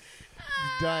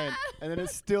dying. And then it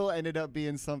still ended up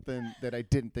being something that I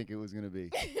didn't think it was gonna be.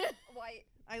 White.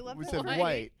 I love We that. said White.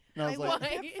 white, and I I was love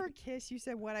like, White. that for Kiss, you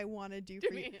said what I want to do Do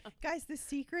for you. me. Guys, the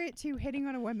secret to hitting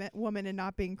on a woman and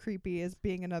not being creepy is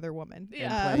being another woman.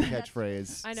 Yeah. and playing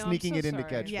catchphrase, I know, I'm sneaking so it into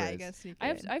sorry. catchphrase. Yeah, I gotta sneak I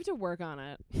it in. have to work on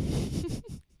it.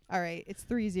 All right, it's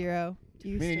 3-0. Do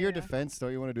you I mean, in stay your up? defense,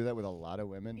 don't you want to do that with a lot of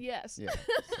women? Yes. Yeah. So.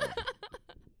 I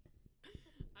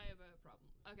have a problem.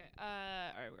 Okay. All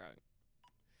right, we're going.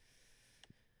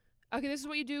 Okay, this is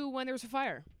what you do when there's a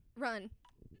fire. Run.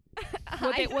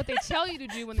 What they tell you to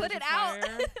do when Put there's it a out.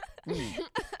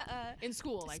 fire In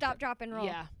school. Like stop, drop, and roll.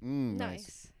 Yeah.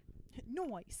 Nice.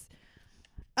 Nice.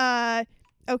 Nice.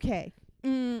 Okay.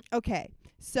 Okay.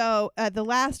 So the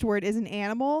last word is an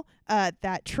animal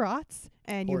that trots,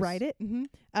 and you Horse. write it.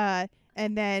 And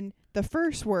then the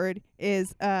first word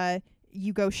is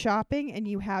you go shopping, and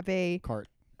you have a Cart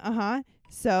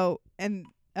So and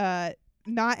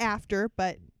not after,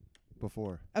 but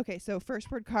before. okay. So first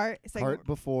word cart. Second Cart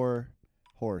before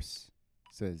horse.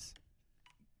 Says.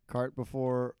 Cart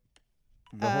before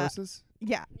the horses.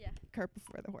 Yeah. Yeah. Cart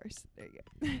before the horse. There you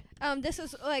go. This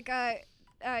is like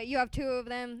you have 2 of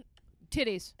them.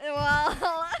 Titties. Well,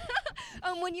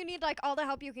 when you need like all the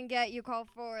help you can get, you call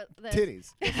for this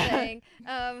Titties. thing.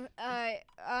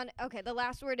 Okay, the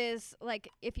last word is like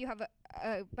if you have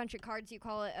a bunch of cards, you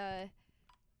call it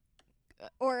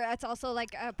or it's also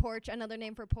like a porch, another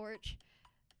name for porch.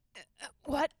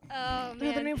 What? Oh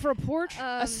Another man. name for a porch?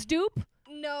 A stoop?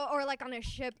 No, or like on a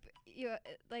ship, you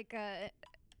like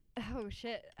oh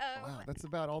shit. Wow, that's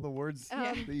about all the words Um,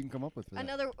 that you can come up with for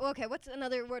that. Okay, what's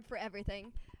another word for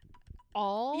everything?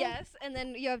 All? Yes, and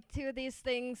then you have 2 of these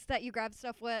things that you grab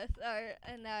stuff with,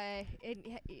 and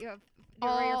you have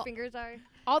where your All- fingers are.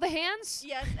 All the hands?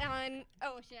 Yes, and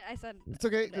oh shit, I said It's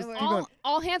okay. Just word. keep going.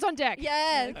 All hands on deck.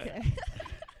 yes. Okay.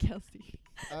 Kelsey.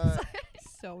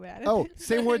 So mad. Oh,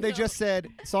 same word they just said.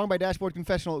 Song by Dashboard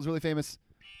Confessional. It was really famous.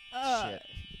 Shit.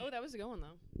 Oh, that was a good one,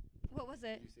 though. What was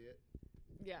it? You see it?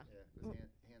 Yeah. Yeah,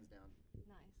 hands down.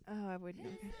 Nice. Oh, I wouldn't.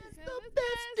 The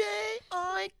best day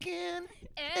I can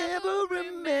ever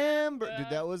remember. Dude,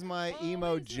 that was my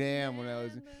emo jam when I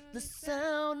was. The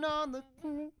sound on the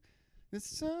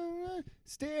sound on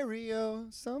stereo,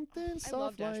 something I love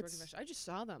soft Dashboard lights. Confession. I just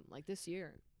saw them, like, this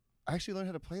year. I actually learned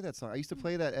how to play that song. I used to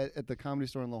play that at the Comedy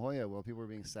Store in La Jolla while people were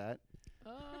being sat.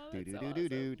 Oh, Do that's do do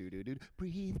do do do do.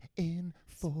 Breathe in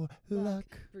for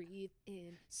luck. Breathe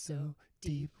in So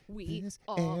deep. We this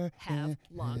all air have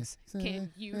lungs.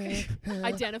 Can you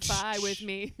identify with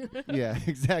me? Yeah,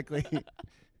 exactly.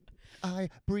 I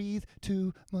breathe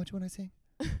too much when I sing.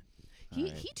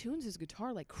 He tunes his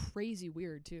guitar like crazy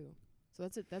weird too. So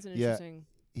that's an Yeah. interesting.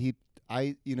 He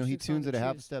Interesting tunes song it to a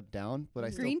half choose. step down, but I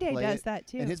still Green Day play does it, that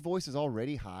too. and his voice is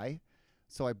already high.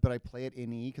 So I play it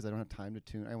in E because I don't have time to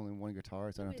tune. I only have 1 guitar,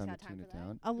 so I don't have time Nobody's to tune got it time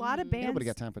down. A lot of Mhm. bands. Nobody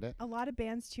got time for that. A lot of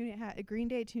bands tune it. Green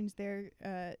Day tunes their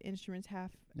instruments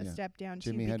half a Yeah. step down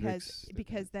Jimi too, Hendrix did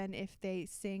because then if they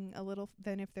sing a little,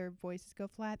 then if their voices go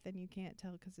flat, then you can't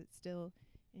tell because it's still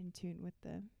in tune with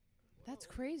the. That's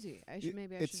crazy. I It- should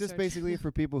maybe. I it's should just start basically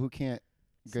for people who can't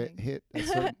get Sing. hit. A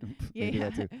certain maybe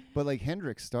that too. But like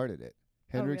Hendrix started it.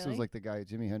 Hendrix really? was like the guy,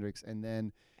 Jimi Hendrix, and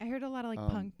then I heard a lot of like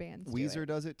punk bands. do Weezer it.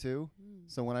 does it too. Mm.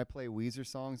 So when I play Weezer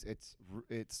songs, it's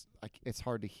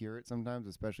hard to hear it sometimes,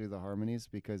 especially the harmonies,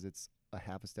 because it's a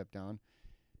half a step down.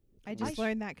 I just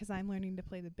learned that because I'm learning to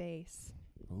play the bass.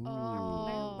 Ooh.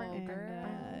 Oh.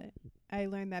 And I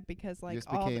learned that because You like just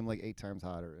all became like 8 times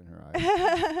hotter in her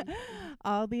eyes.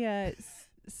 all the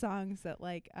songs that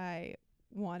like I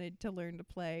wanted to learn to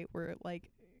play were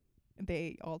like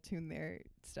they all tune their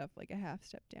stuff like a half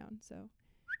step down. So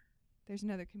there's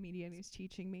another comedian who's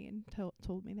teaching me and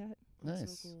told me that. That's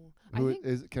Nice. so cool. Who I think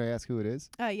is? Can I ask who it is?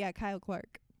 Yeah, Kyle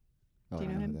Clark. Oh, Do you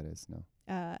I know don't him? who that is. No.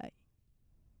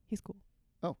 He's cool.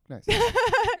 Oh, nice.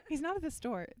 He's not at the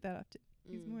store that often.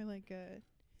 He's Mm. more like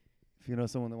If you know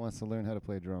someone that wants to learn how to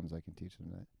play drums, I can teach them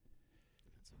that.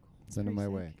 That's so cool. Send them my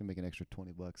pretty way. sick. I can make an extra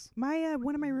 $20. my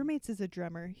one of my roommates is a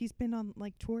drummer. He's been on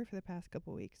like tour for the past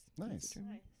couple weeks. He's a Nice.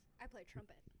 drummer. I play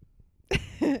trumpet.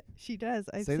 She does.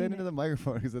 I've Say that seen into it. the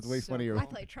microphone because that's way So funnier. I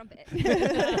play trumpet.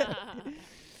 I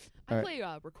Alright. play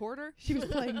recorder. She was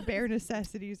playing Bare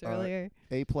Necessities earlier.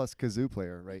 A+ kazoo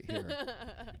player right here.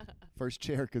 First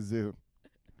chair kazoo.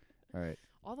 All right.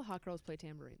 All the hot girls play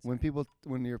tambourines.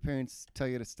 When your parents tell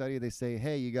you to study, they say,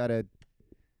 "Hey, you gotta."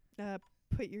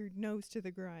 Put your nose to the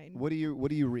grind. What do you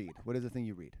read? What is the thing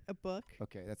you read? A book.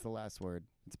 Okay, that's the last word.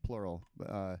 It's plural.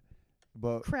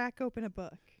 But Crack open a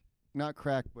book. not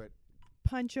crack, but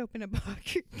Punch open a book.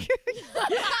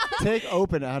 take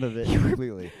open out of it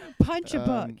completely. Punch a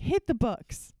book. Hit the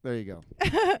books. There you go.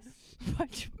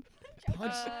 Punch.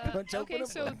 Punch open Okay, a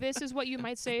so book. this is what you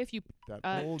might say if you That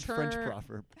old French turn-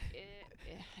 proverb.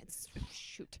 it's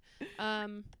shoot.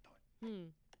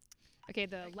 Okay,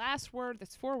 the last word.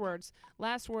 That's 4 words.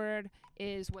 Last word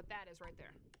is what that is right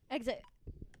there. Exit.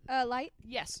 Light.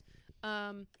 Yes.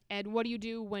 And what do you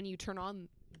do when you turn on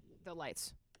the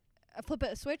lights? Flip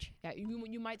it a switch. Yeah,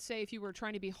 you might say if you were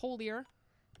trying to be holier.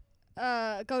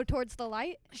 Go towards the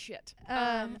light. Shit.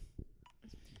 Um,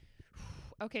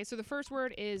 Okay, so the first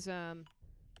word is I'm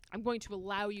going to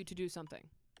allow you to do something.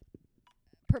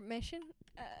 Permission.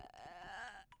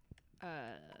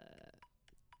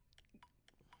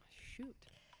 Shoot.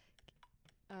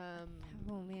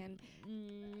 Oh man.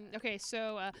 Okay,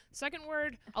 so second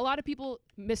word. A lot of people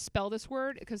misspell this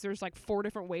word because there's like 4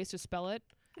 different ways to spell it.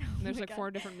 And there's my like God.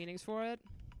 4 different meanings for it.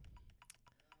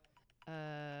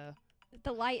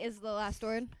 The light is the last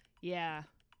word. Yeah.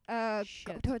 Go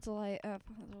Shit. towards the light. Follow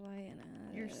the light.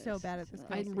 And, You're so bad at this,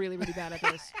 I'm really, really bad at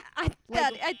this.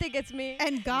 I think it's me.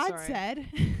 And God sorry. said,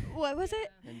 What was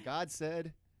it? And God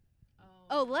said,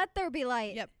 Oh, let there be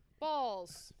light. Yep.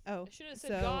 Balls. "Oh, I should have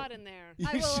said so God in there.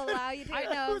 I will allow you to I-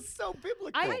 It know. was so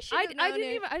biblical. I should've known it.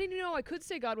 didn't even know I could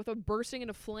say God without bursting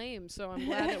into flames. So I'm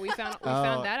glad that we found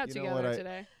Oh, that out you know what, together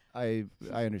today. I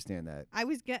understand that. I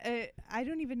was I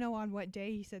don't even know on what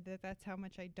day he said that. That's how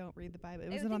much I don't read the Bible. I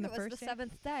Was it think on the it was first the day?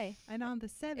 7th day. And on the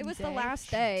 7th It was day. the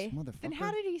last day. Motherfucker. Then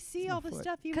how did he see my all the foot.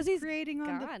 stuff he 'Cause was he's creating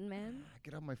on the? God, man.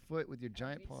 Get off my foot with your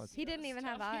giant paws. He didn't even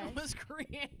have eyes. He was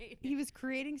creating. He was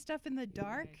creating stuff in the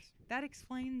dark. Nice. That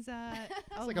explains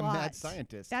It's like a mad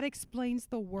scientist. That explains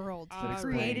the world. That He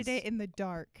created explains. it in the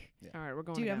dark. All right, we're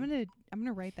going. Dude, again. I'm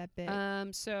gonna write that bit.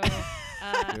 So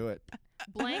Do it.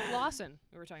 blank Lawson,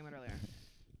 we were talking about earlier.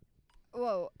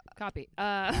 Whoa. Copy.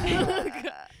 Oh,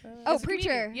 It's a preacher.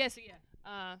 comedian. Yes,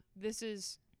 yeah. This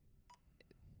is.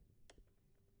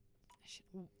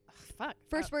 Fuck.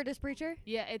 First word is preacher.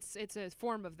 Yeah, it's a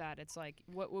form of that. It's like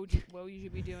what would you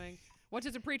should be doing? What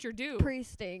does a preacher do?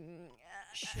 Priesting.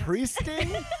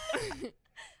 Priesting?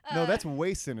 No, that's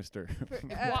way sinister.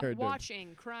 compared to-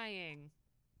 Watching, crying.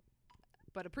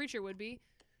 But a preacher would be.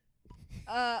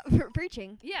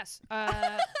 Preaching. Yes.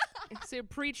 So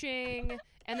preaching,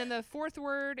 and then the 4th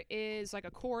word is like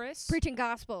a chorus. Preaching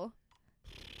gospel.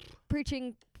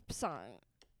 Preaching song.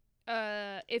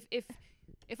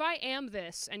 If I am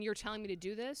this and you're telling me to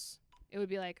do this, it would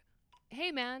be like,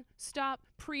 hey man, stop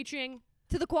preaching.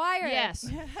 To the choir. Yes.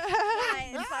 Nice.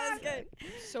 That was good.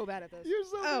 So bad at this. You're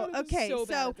so Oh, good at this. okay. so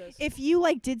bad So at this. if you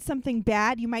like did something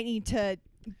bad, you might need to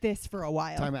this for a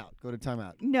while. Time out. Go to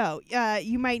timeout. No,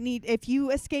 you might need if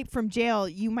you escape from jail,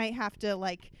 you might have to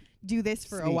like do this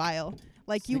for a Sneak. while.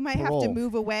 Like you Sneak might have to parole.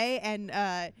 move away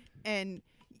and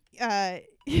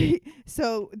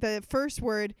so the first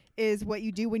word is what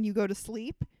you do when you go to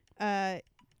sleep.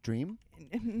 Dream.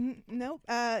 No.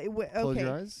 Close Okay.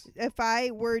 your eyes. If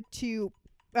I were to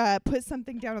put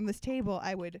something down on this table,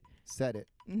 I would. Set it.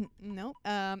 No.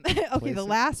 Okay. Place The it.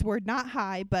 last word, not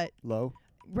high, but Low.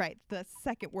 right. The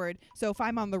second word. So if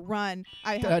I'm on the run,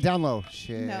 I have Down low.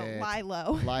 Shit. no lie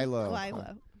low. Lie low. Lie Huh.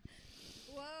 low.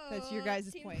 Whoa. That's your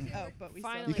guys' Team point. teamwork. Oh, but we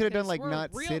Finally, You coulda done, 'cause like, we're not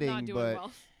real sitting, not doing but-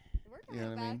 well. We're You know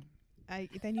what I mean?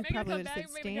 Then you Make me probably come would have back,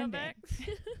 said make me come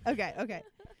standing. back. Okay.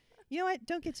 You know what?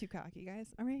 Don't get too cocky, guys.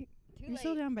 All right. Too You're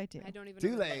still late. down by 2. I don't even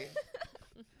Too know. late.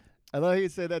 I love how you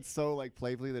say that so like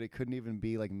playfully that it couldn't even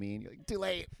be like mean. You're like, too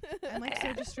late. I'm like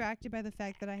so distracted by the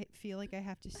fact that I feel like I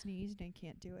have to sneeze and I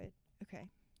can't do it. Okay.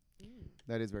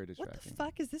 That is very What distracting. the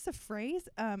fuck is this a phrase?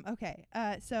 Okay.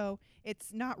 So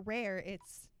it's not rare.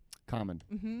 It's Common.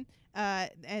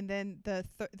 and then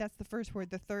that's the first word.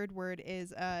 The third word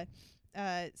is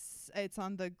it's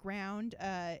on the ground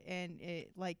and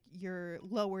it like you're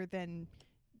lower than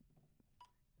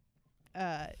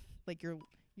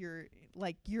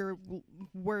like you're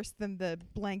worse than the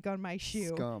blank on my shoe.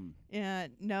 Scum.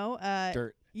 No.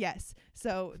 Dirt. Yes.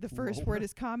 So the first word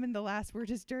is common, the last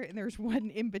word is dirt, and there's one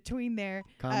in between there.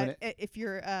 Common. If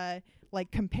you're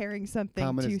like comparing something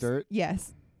Common to is dirt?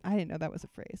 Yes. I didn't know that was a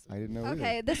phrase. I didn't know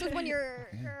Okay, either. this is when you're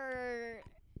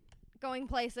going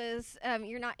places.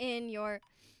 You're not in your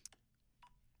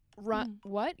Run.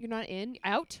 What? You're not in?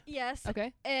 Out? yes.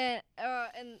 Okay. And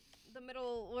the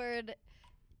middle word.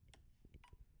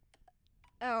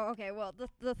 Oh, okay. Well,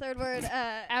 the third word.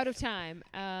 Out of time.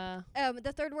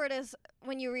 The third word is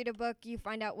when you read a book, you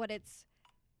find out what it's.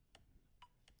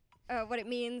 What it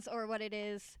means or what it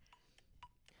is.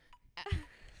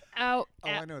 Out. Oh,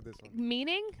 I know this one.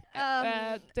 Meaning?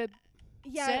 The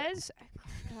Yeah. says?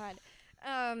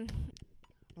 God.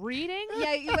 Reading?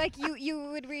 Yeah, you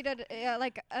would read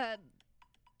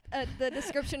the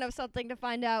description of something to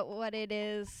find out what it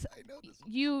is. I know this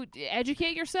one. You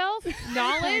educate yourself?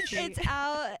 Knowledge? It's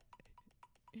out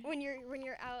when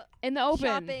you're out In the open.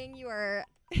 shopping. You are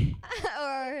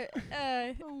or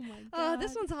Oh my oh,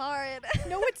 this one's hard.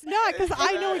 No, it's not, because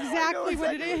I know I know exactly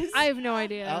what it exactly. is. I have no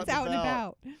idea. Out It's out and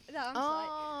about. No, I'm sorry.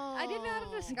 I didn't know how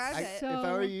to describe it. If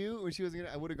I were you, when she was gonna,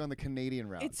 I would have gone the Canadian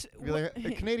route. It's Be like,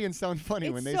 the Canadians sound funny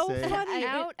it's when they so say funny.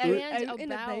 Out and- and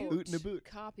in a about. boot. oot in a boot.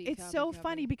 Copy. It's copy, so copy.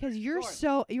 funny because you're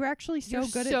actually so You're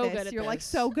good so at this. good at You're like this.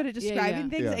 so good at Yeah, describing yeah.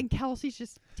 things, Yeah. and Kelsey's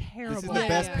just terrible. This is at the Yeah, it.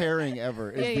 best yeah. pairing ever.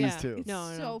 Is Yeah, these yeah. two.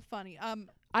 No, So funny.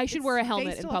 I should It's- wear a they helmet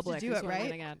in still have to public. do is it, what I'm right?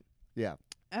 getting at. Yeah.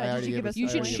 I did already you gave give us- us? You I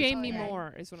should already gave us- shame me Okay.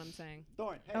 more, is what I'm saying.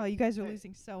 Oh, you guys are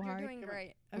losing so You're hard. doing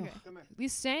great. Okay. Come here.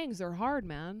 These sayings are hard,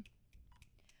 man.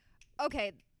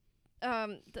 Okay,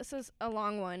 this is a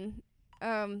long one.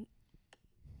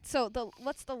 So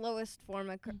what's the lowest form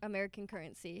of American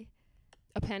currency?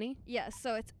 A penny? Yes,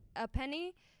 so it's a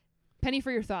penny, Penny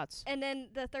for your thoughts. and then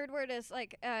the third word is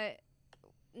like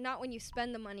not when you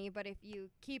spend the money, but if you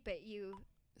keep it, you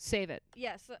Save it.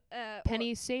 yes.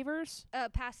 Penny savers?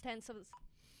 Past tense of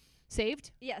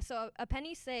Saved? yeah. So a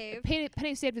penny saved.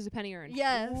 Penny saved is a penny earned.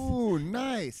 Yes. Ooh,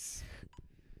 nice.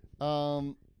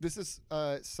 This is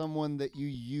someone that you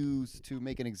use to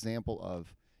make an example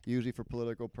of, usually for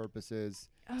political purposes.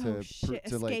 Oh shit!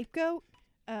 to A like scapegoat.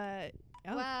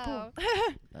 Wow. Cool.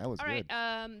 that was All good.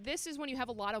 right. This is when you have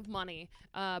a lot of money,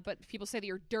 but people say that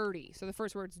you're dirty. So the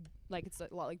first word's like it's a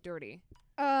lot like dirty.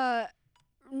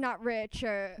 Not rich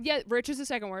or Yeah, rich is the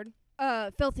second word.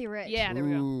 filthy rich. Yeah, there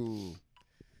we go. Ooh.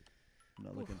 I'm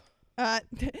not looking.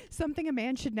 Something a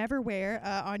man should never wear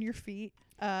on your feet.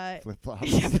 Flip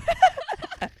flops.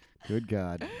 Good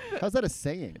God. How's that a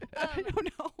saying? I don't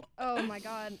know. Oh my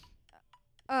God.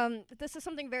 This is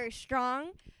something very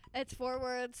strong. It's 4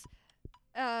 words.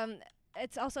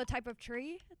 It's also a type of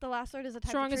tree. The last word is a type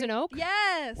Strong of as tree. an oak?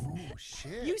 Yes. Oh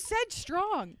shit. You said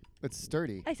strong. It's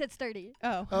sturdy. I said sturdy.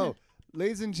 Oh. Oh,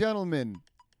 ladies and gentlemen.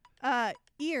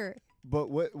 Ear. But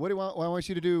what do you want? What I want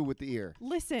you to do with the ear?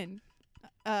 Listen.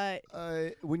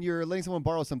 When you're letting someone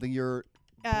borrow something, you're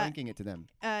Uh, blanking it to them.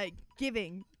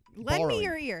 Giving. Lend Borrowing. me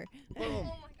your ear. Boom. Oh my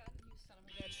God, you son of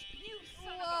a bitch. You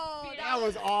Whoa. That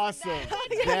was awesome.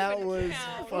 didn't That even was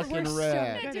count. fucking We're so rad.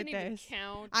 That good didn't at even this.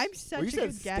 count. I'm such Well, you a said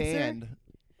good guesser. stand.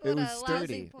 It What was a lousy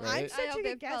sturdy, point. right? I'm I such hope a good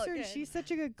it felt guesser, and good. she's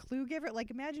such a good clue giver. Like,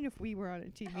 imagine if we were on a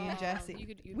TV and Oh, Jessie. you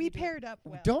could We do it. paired up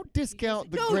well. Don't discount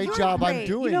the No, great you're job I'm great.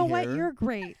 doing You know here. what? You're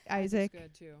great, That's Isaac.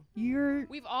 good too. You're.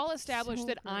 We've all established So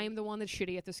that great. I'm the one that's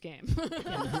shitty at this game.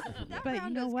 That But you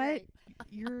round know was what? great.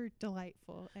 You're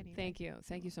delightful. Anyway. Thank you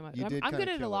so much. You I'm did good kinda at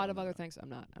a kill it lot on of other that. things. I'm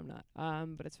not.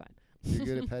 But it's fine. You're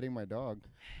good at petting my dog.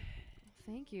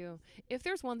 Thank you. If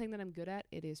there's one thing that I'm good at,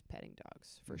 it is petting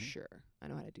dogs for Mhm. sure. I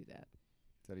know how to do that.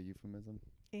 Is that a euphemism?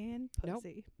 And Nope.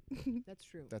 pussy. That's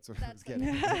true. That's what I That's was good.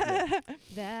 getting at. Yeah.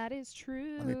 That is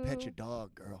true. Let me pet your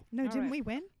dog, girl. No, All didn't right. we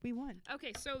win? We won.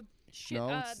 Okay, so shit.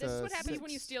 No, it's, this is what happens when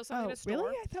you 6. steal something Oh, at a store.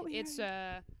 really? I thought we It's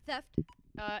had. Theft.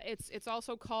 it's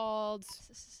also called.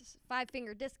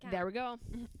 5-finger discount. There we go.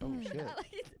 Oh shit. I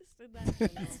like you just did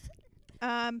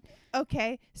that.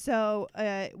 Okay, so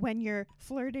when you're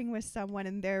flirting with someone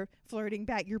and they're flirting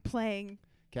back, you're playing.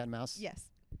 Cat and mouse. Yes.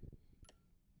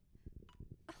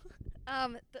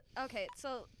 Okay,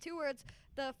 so 2 words.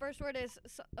 The first word is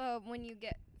when you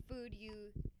get food,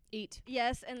 you Eat.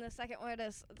 yes, and the second word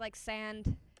is like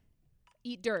sand.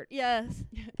 Eat dirt. Yes.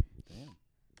 Damn.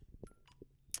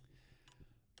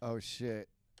 Oh shit.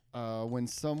 When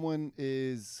someone's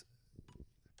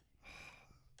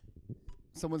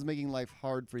making life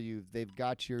hard for you, they've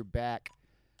got your back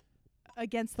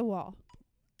Against the wall.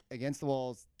 against the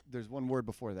walls. There's one word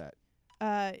before that.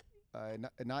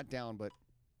 Not down, but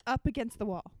Up against the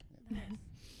wall.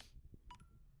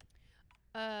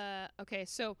 Okay,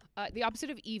 so the opposite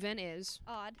of even is,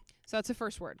 Odd. so that's the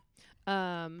first word.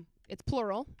 It's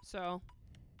plural, so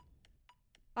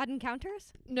Odd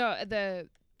encounters? no, the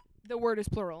word is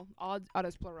plural. Odd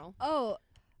is plural. Oh,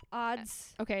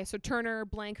 odds. Okay, so Turner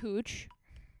blank hooch.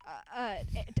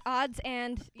 Odds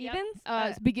and Yep. evens?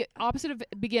 Opposite of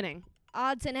beginning.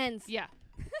 Odds and ends. Yeah.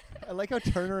 I like how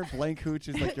Turner and Blank Hooch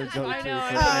is like your go-to I know, for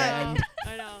I the know. end.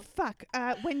 I know. Fuck.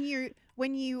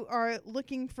 When you are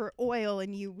looking for oil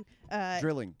and you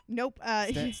Drilling, nope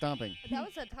stomping, That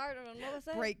was a hard one. What was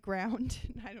that? break ground.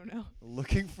 I don't know.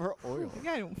 looking for oil.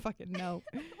 I don't fucking know.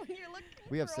 When you're looking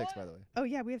We have for 6, oil. by the way. Oh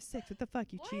yeah, we have 6. What the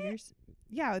fuck, you What? cheaters?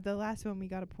 Yeah, the last one we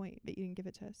got a point, but you didn't give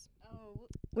it to us. Oh.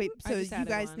 Wait, I so just you added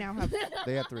guys one. now have?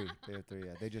 They have 3. They have 3.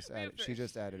 Yeah, they just We have added. 3. She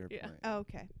just added her Yeah. point. Oh,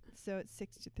 okay, so it's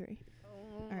 6-3. Oh.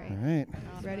 All right. All right.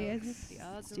 Ready, Isaac? The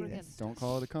odds Let's do are this. against Don't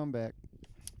call it a comeback.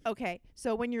 Okay,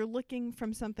 so when you're looking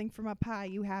from something from up high,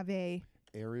 you have a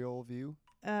Aerial view.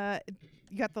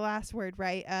 you got the last word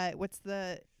right. What's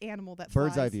the animal that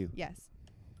Bird's flies? eye view. Yes.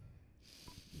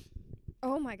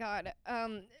 Oh my god.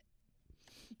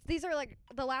 These are like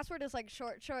the last word is like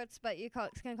shorts, but you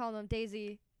can call them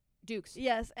Daisy. Dukes.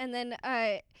 Yes, and then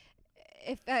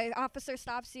if an officer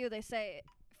stops you, they say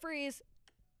freeze.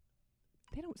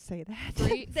 They don't say that.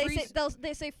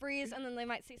 They say freeze, and then they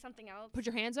might say something else. Put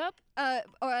your hands up.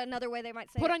 Or another way they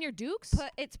might say Put on your dukes.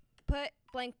 put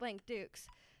blank dukes.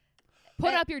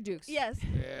 Put up your dukes. Yes,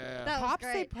 Yeah. that was Cops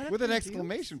say great. put up With an your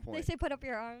exclamation They point. say put up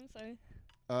your arms. Sorry.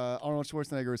 Arnold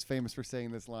Schwarzenegger is famous for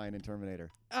saying this line in Terminator.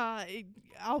 dukes.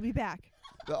 I'll be back.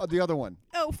 The other one.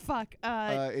 Oh fuck.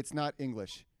 It's not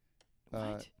English.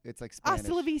 What? It's like Spanish.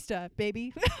 Hasta la vista,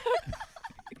 baby.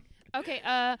 Okay.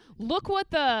 Look what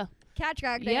the. Cat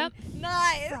track. Yep.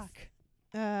 Nice.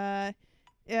 Fuck.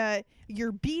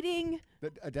 You're beating.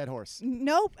 A dead horse.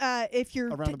 Nope. If you're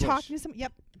Around the bush. talking to some.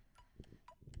 Yep.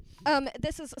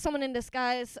 This is someone in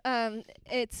disguise.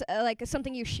 It's like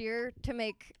something you shear to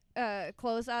make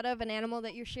clothes out of, an animal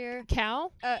that you shear.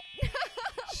 Cow.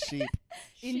 Sheep.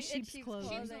 In In sheep's clothing.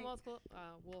 Sheep's clothing.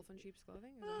 and wolf in sheep's clothing.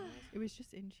 Is that what it is? It was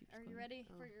just in sheep's Are you clothing. ready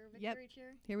Oh. for your Yep. victory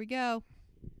cheer? Here we go.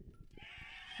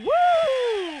 Woo!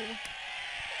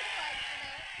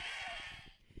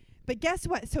 But guess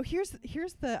what? So here's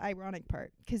the ironic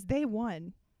part, because they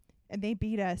won, and they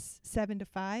beat us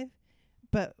 7-5,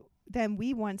 but then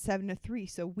we won 7-3,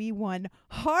 so we won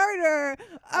harder.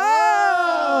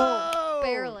 Oh!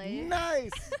 Barely.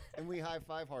 Nice. And we high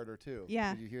five harder too.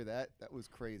 Yeah. Did you hear that? That was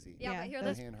crazy. Yeah, but here That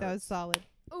this- hand that was hurts. solid.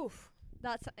 Oof.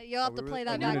 That's you'll have Are to we play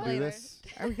really- that are we back gonna do later. this?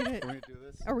 Are we gonna? We're gonna do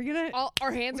this. Are we gonna? All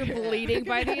our hands are bleeding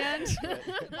by the end.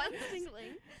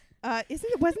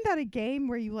 Wasn't that a game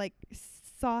where you like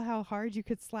saw how hard you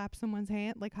could slap someone's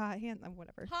hand, like hot hand,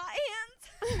 whatever? Hot hands.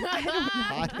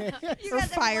 Hot hands. You Or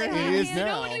guys ever fire play hands. hot It is hands? You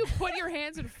know now. when you put your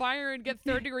hands in fire and get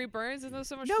third-degree burns? Isn't that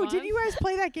so much No, fun? didn't you guys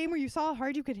play that game where you saw how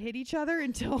hard you could hit each other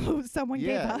until someone gave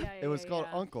Yeah. up? Yeah, It was yeah, called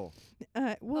yeah. Uncle.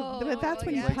 But that's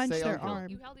when you yeah. Like, punch say their uncle.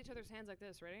 arm. You held each other's hands like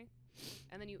this, ready?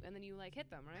 And then you like hit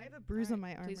them, right? I have a bruise on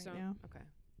my arm Please right don't. now. Okay.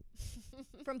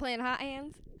 From playing hot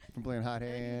hands. From playing Hot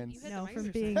And then you Hands. hit No, them, I from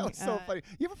understand. being That was so uh, funny.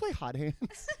 You ever play Hot Hands?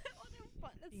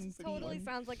 Being This totally beaten.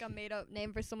 sounds like a made-up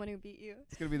name for someone who beat you.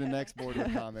 It's gonna be the next board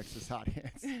with comics. Is Hot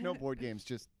Hands. No board games.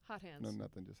 Just Hot hands. no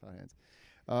nothing. Just Hot Hands.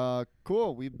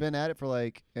 Cool. We've been at it for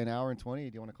like an hour and 20.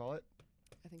 Do you want to call it?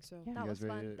 I think so. Yeah. That You was guys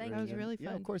ready fun. to- Thank ready you. to That was really end? Yeah,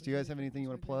 fun. of course. It Do you was guys have really anything you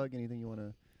want to fun. plug? Anything you want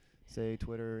to say?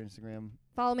 Twitter, Instagram.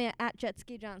 Follow me at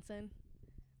Jetski Johnson.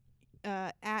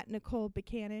 At Nicole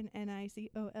Becannon,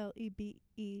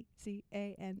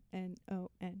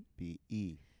 NicoleBecannon.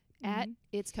 BE. At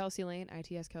It's Kelsey Lane,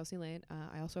 ITS Kelsey Lane.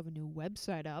 I also have a new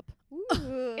website up.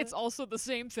 Ooh. It's also the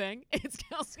same thing. It's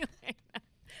Kelsey Lane.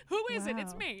 Who is it?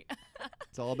 It's Wow. me.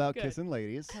 It's all about Good. kissing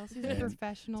ladies. Kelsey's a and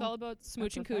professional. It's all about a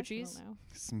smooching professional coochies. now.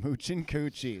 smooching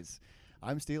coochies.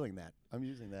 I'm stealing that. I'm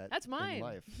using that. That's in mine.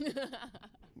 life.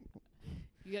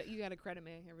 you got to credit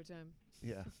me every time.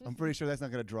 Yeah. I'm pretty sure that's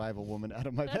not gonna drive a woman out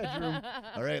of my bedroom.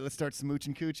 All right, let's start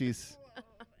smooching coochies. And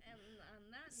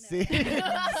on that See?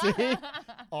 See?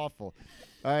 Awful.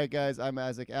 All right, guys. I'm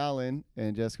Isaac Allen,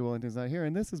 and Jessica Wellington's not here,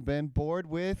 and this has been Bored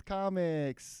with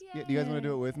Comics. Yeah, do you guys want to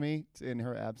do it with me in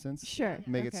her absence? Sure.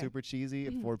 Make it Okay. super cheesy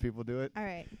if 4 people do it. All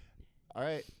right. All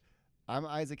right. I'm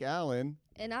Isaac Allen,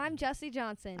 And I'm Jessie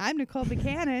Johnson. I'm Nicole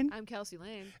Becannon. I'm Kelsey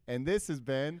Lane. and this has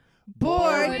been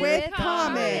Bored with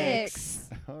Comics.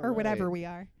 All Or whatever right. we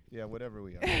are. Yeah, whatever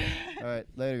we are. All right,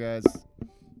 later, guys.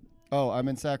 Oh, I'm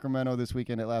in Sacramento this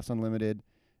weekend at Laughs Unlimited,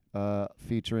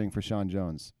 featuring for Sean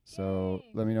Jones. So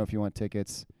let me know if you want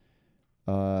tickets,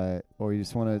 or you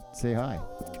just want to say hi.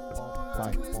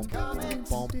 Bye.